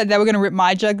they were going to rip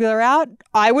my jugular out,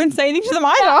 I wouldn't say anything to them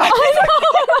either.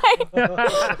 I know.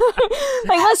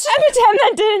 Like, let's just pretend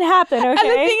that didn't happen, okay? And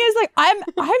the thing is, like,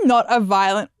 I'm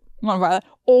not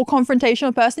or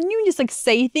confrontational person. You can just like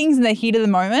say things in the heat of the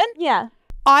moment. Yeah.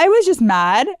 I was just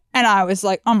mad and I was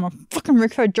like, I'm a fucking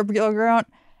rip her jugular out.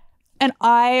 And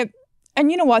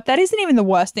you know what? That isn't even the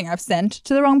worst thing I've sent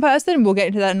to the wrong person. We'll get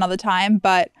into that another time,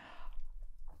 but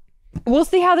we'll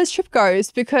see how this trip goes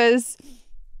because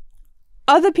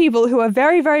other people who are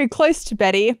very, very close to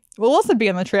Betty will also be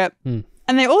on the trip. And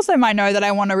they also might know that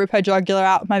I want to rip her jugular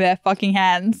out with my bare fucking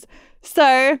hands.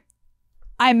 So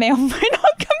I may or may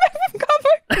not come back from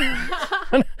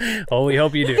Cabo. Oh, we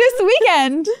hope you do. This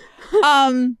weekend.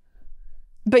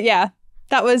 But yeah,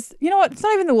 that was, you know what? It's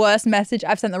not even the worst message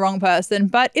I've sent the wrong person,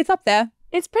 but it's up there.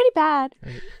 It's pretty bad.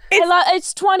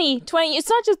 It's 20. It's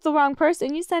not just the wrong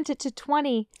person. You sent it to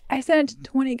 20. I sent it to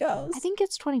 20 girls. I think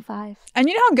it's 25. And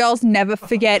you know how girls never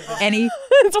forget any...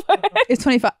 It's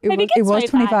 25. It was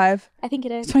 25. I think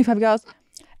it is. It's 25 girls.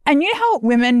 And you know how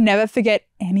women never forget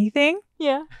anything?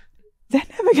 Yeah. They're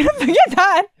never going to forget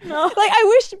that. No. Like, I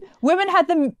wish women had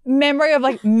the memory of,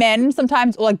 like, men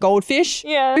sometimes, or, like, goldfish.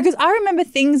 Yeah. Because I remember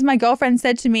things my girlfriend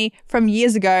said to me from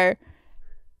years ago,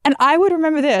 and I would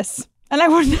remember this, and I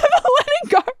would never let it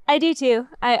go. I do, too.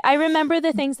 I remember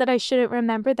the things that I shouldn't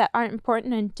remember that aren't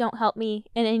important and don't help me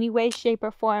in any way, shape,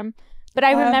 or form. But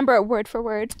I remember it word for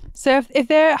word. So if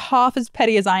they're half as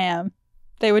petty as I am,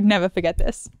 they would never forget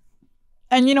this.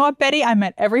 And you know what, Betty? I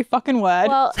meant every fucking word.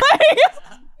 Well...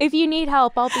 If you need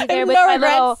help, I'll be there with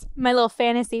my little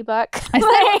fantasy book. I said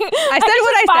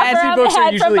what I said. Two books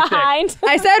are usually thick.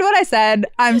 I said what I said.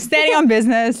 I'm standing on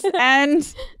business, and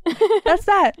that's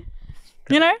that.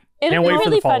 You know? It'll be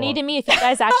really funny to me if you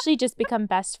guys actually just become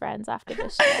best friends after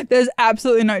this show. There's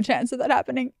absolutely no chance of that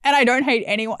happening. And I don't hate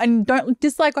anyone, and don't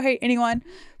dislike or hate anyone,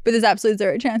 but there's absolutely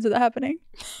zero chance of that happening.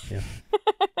 Yeah.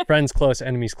 Friends close,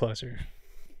 enemies closer.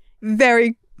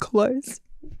 Very close.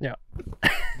 Yeah.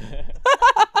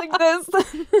 Like this.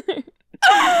 And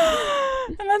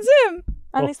that's it.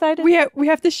 I'm excited. We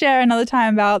have to share another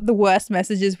time about the worst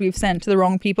messages we've sent to the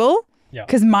wrong people. Yeah.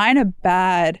 Because mine are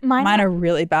bad. Mine are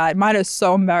really bad. Mine are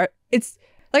so embarrassing. It's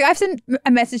like I've sent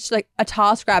a message to like a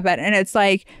TaskRabbit and it's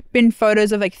like been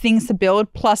photos of like things to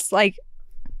build plus like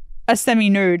a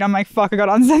semi-nude. I'm like, fuck, I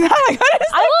gotta unsend that.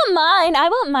 I want mine. I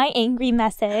want my angry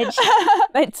message.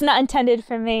 It's not intended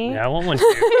for me. Yeah, I want one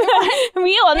too.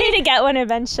 We all need to get one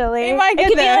eventually. We might get it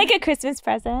could there. be like a Christmas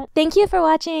present. Thank you for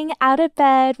watching Out of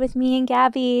Bed with Mia and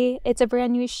Gabby. It's a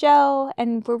brand new show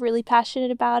and we're really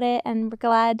passionate about it and we're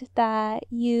glad that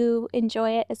you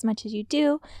enjoy it as much as you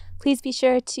do. Please be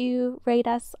sure to rate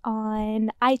us on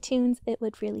iTunes. It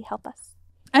would really help us.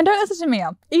 And don't listen to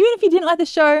Mia. Even if you didn't like the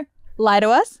show, lie to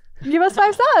us. Give us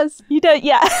 5 stars. You don't,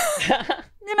 yeah.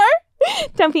 You know?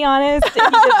 Don't be honest if you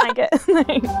didn't like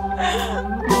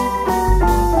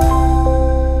it.